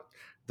out.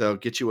 They'll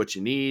get you what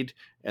you need,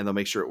 and they'll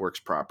make sure it works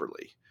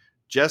properly.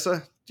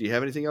 Jessa, do you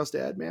have anything else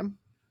to add, ma'am?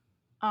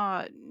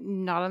 Not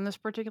on this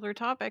particular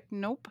topic.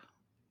 Nope.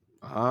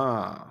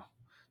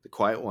 The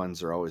quiet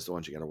ones are always the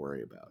ones you got to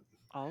worry about.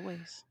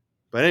 Always.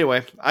 But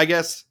anyway, I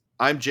guess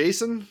I'm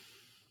Jason.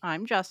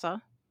 I'm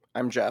Jessa.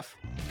 I'm Jeff.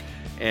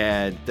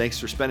 And thanks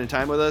for spending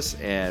time with us,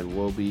 and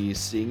we'll be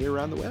seeing you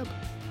around the web.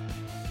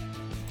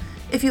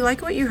 If you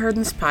like what you heard in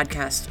this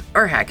podcast,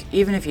 or heck,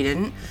 even if you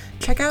didn't,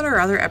 check out our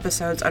other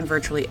episodes on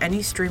virtually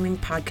any streaming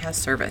podcast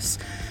service.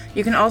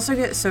 You can also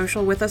get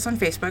social with us on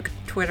Facebook,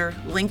 Twitter,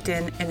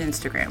 LinkedIn, and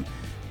Instagram.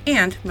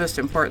 And, most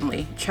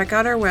importantly, check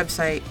out our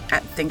website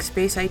at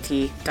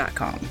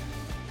ThinkSpaceIT.com.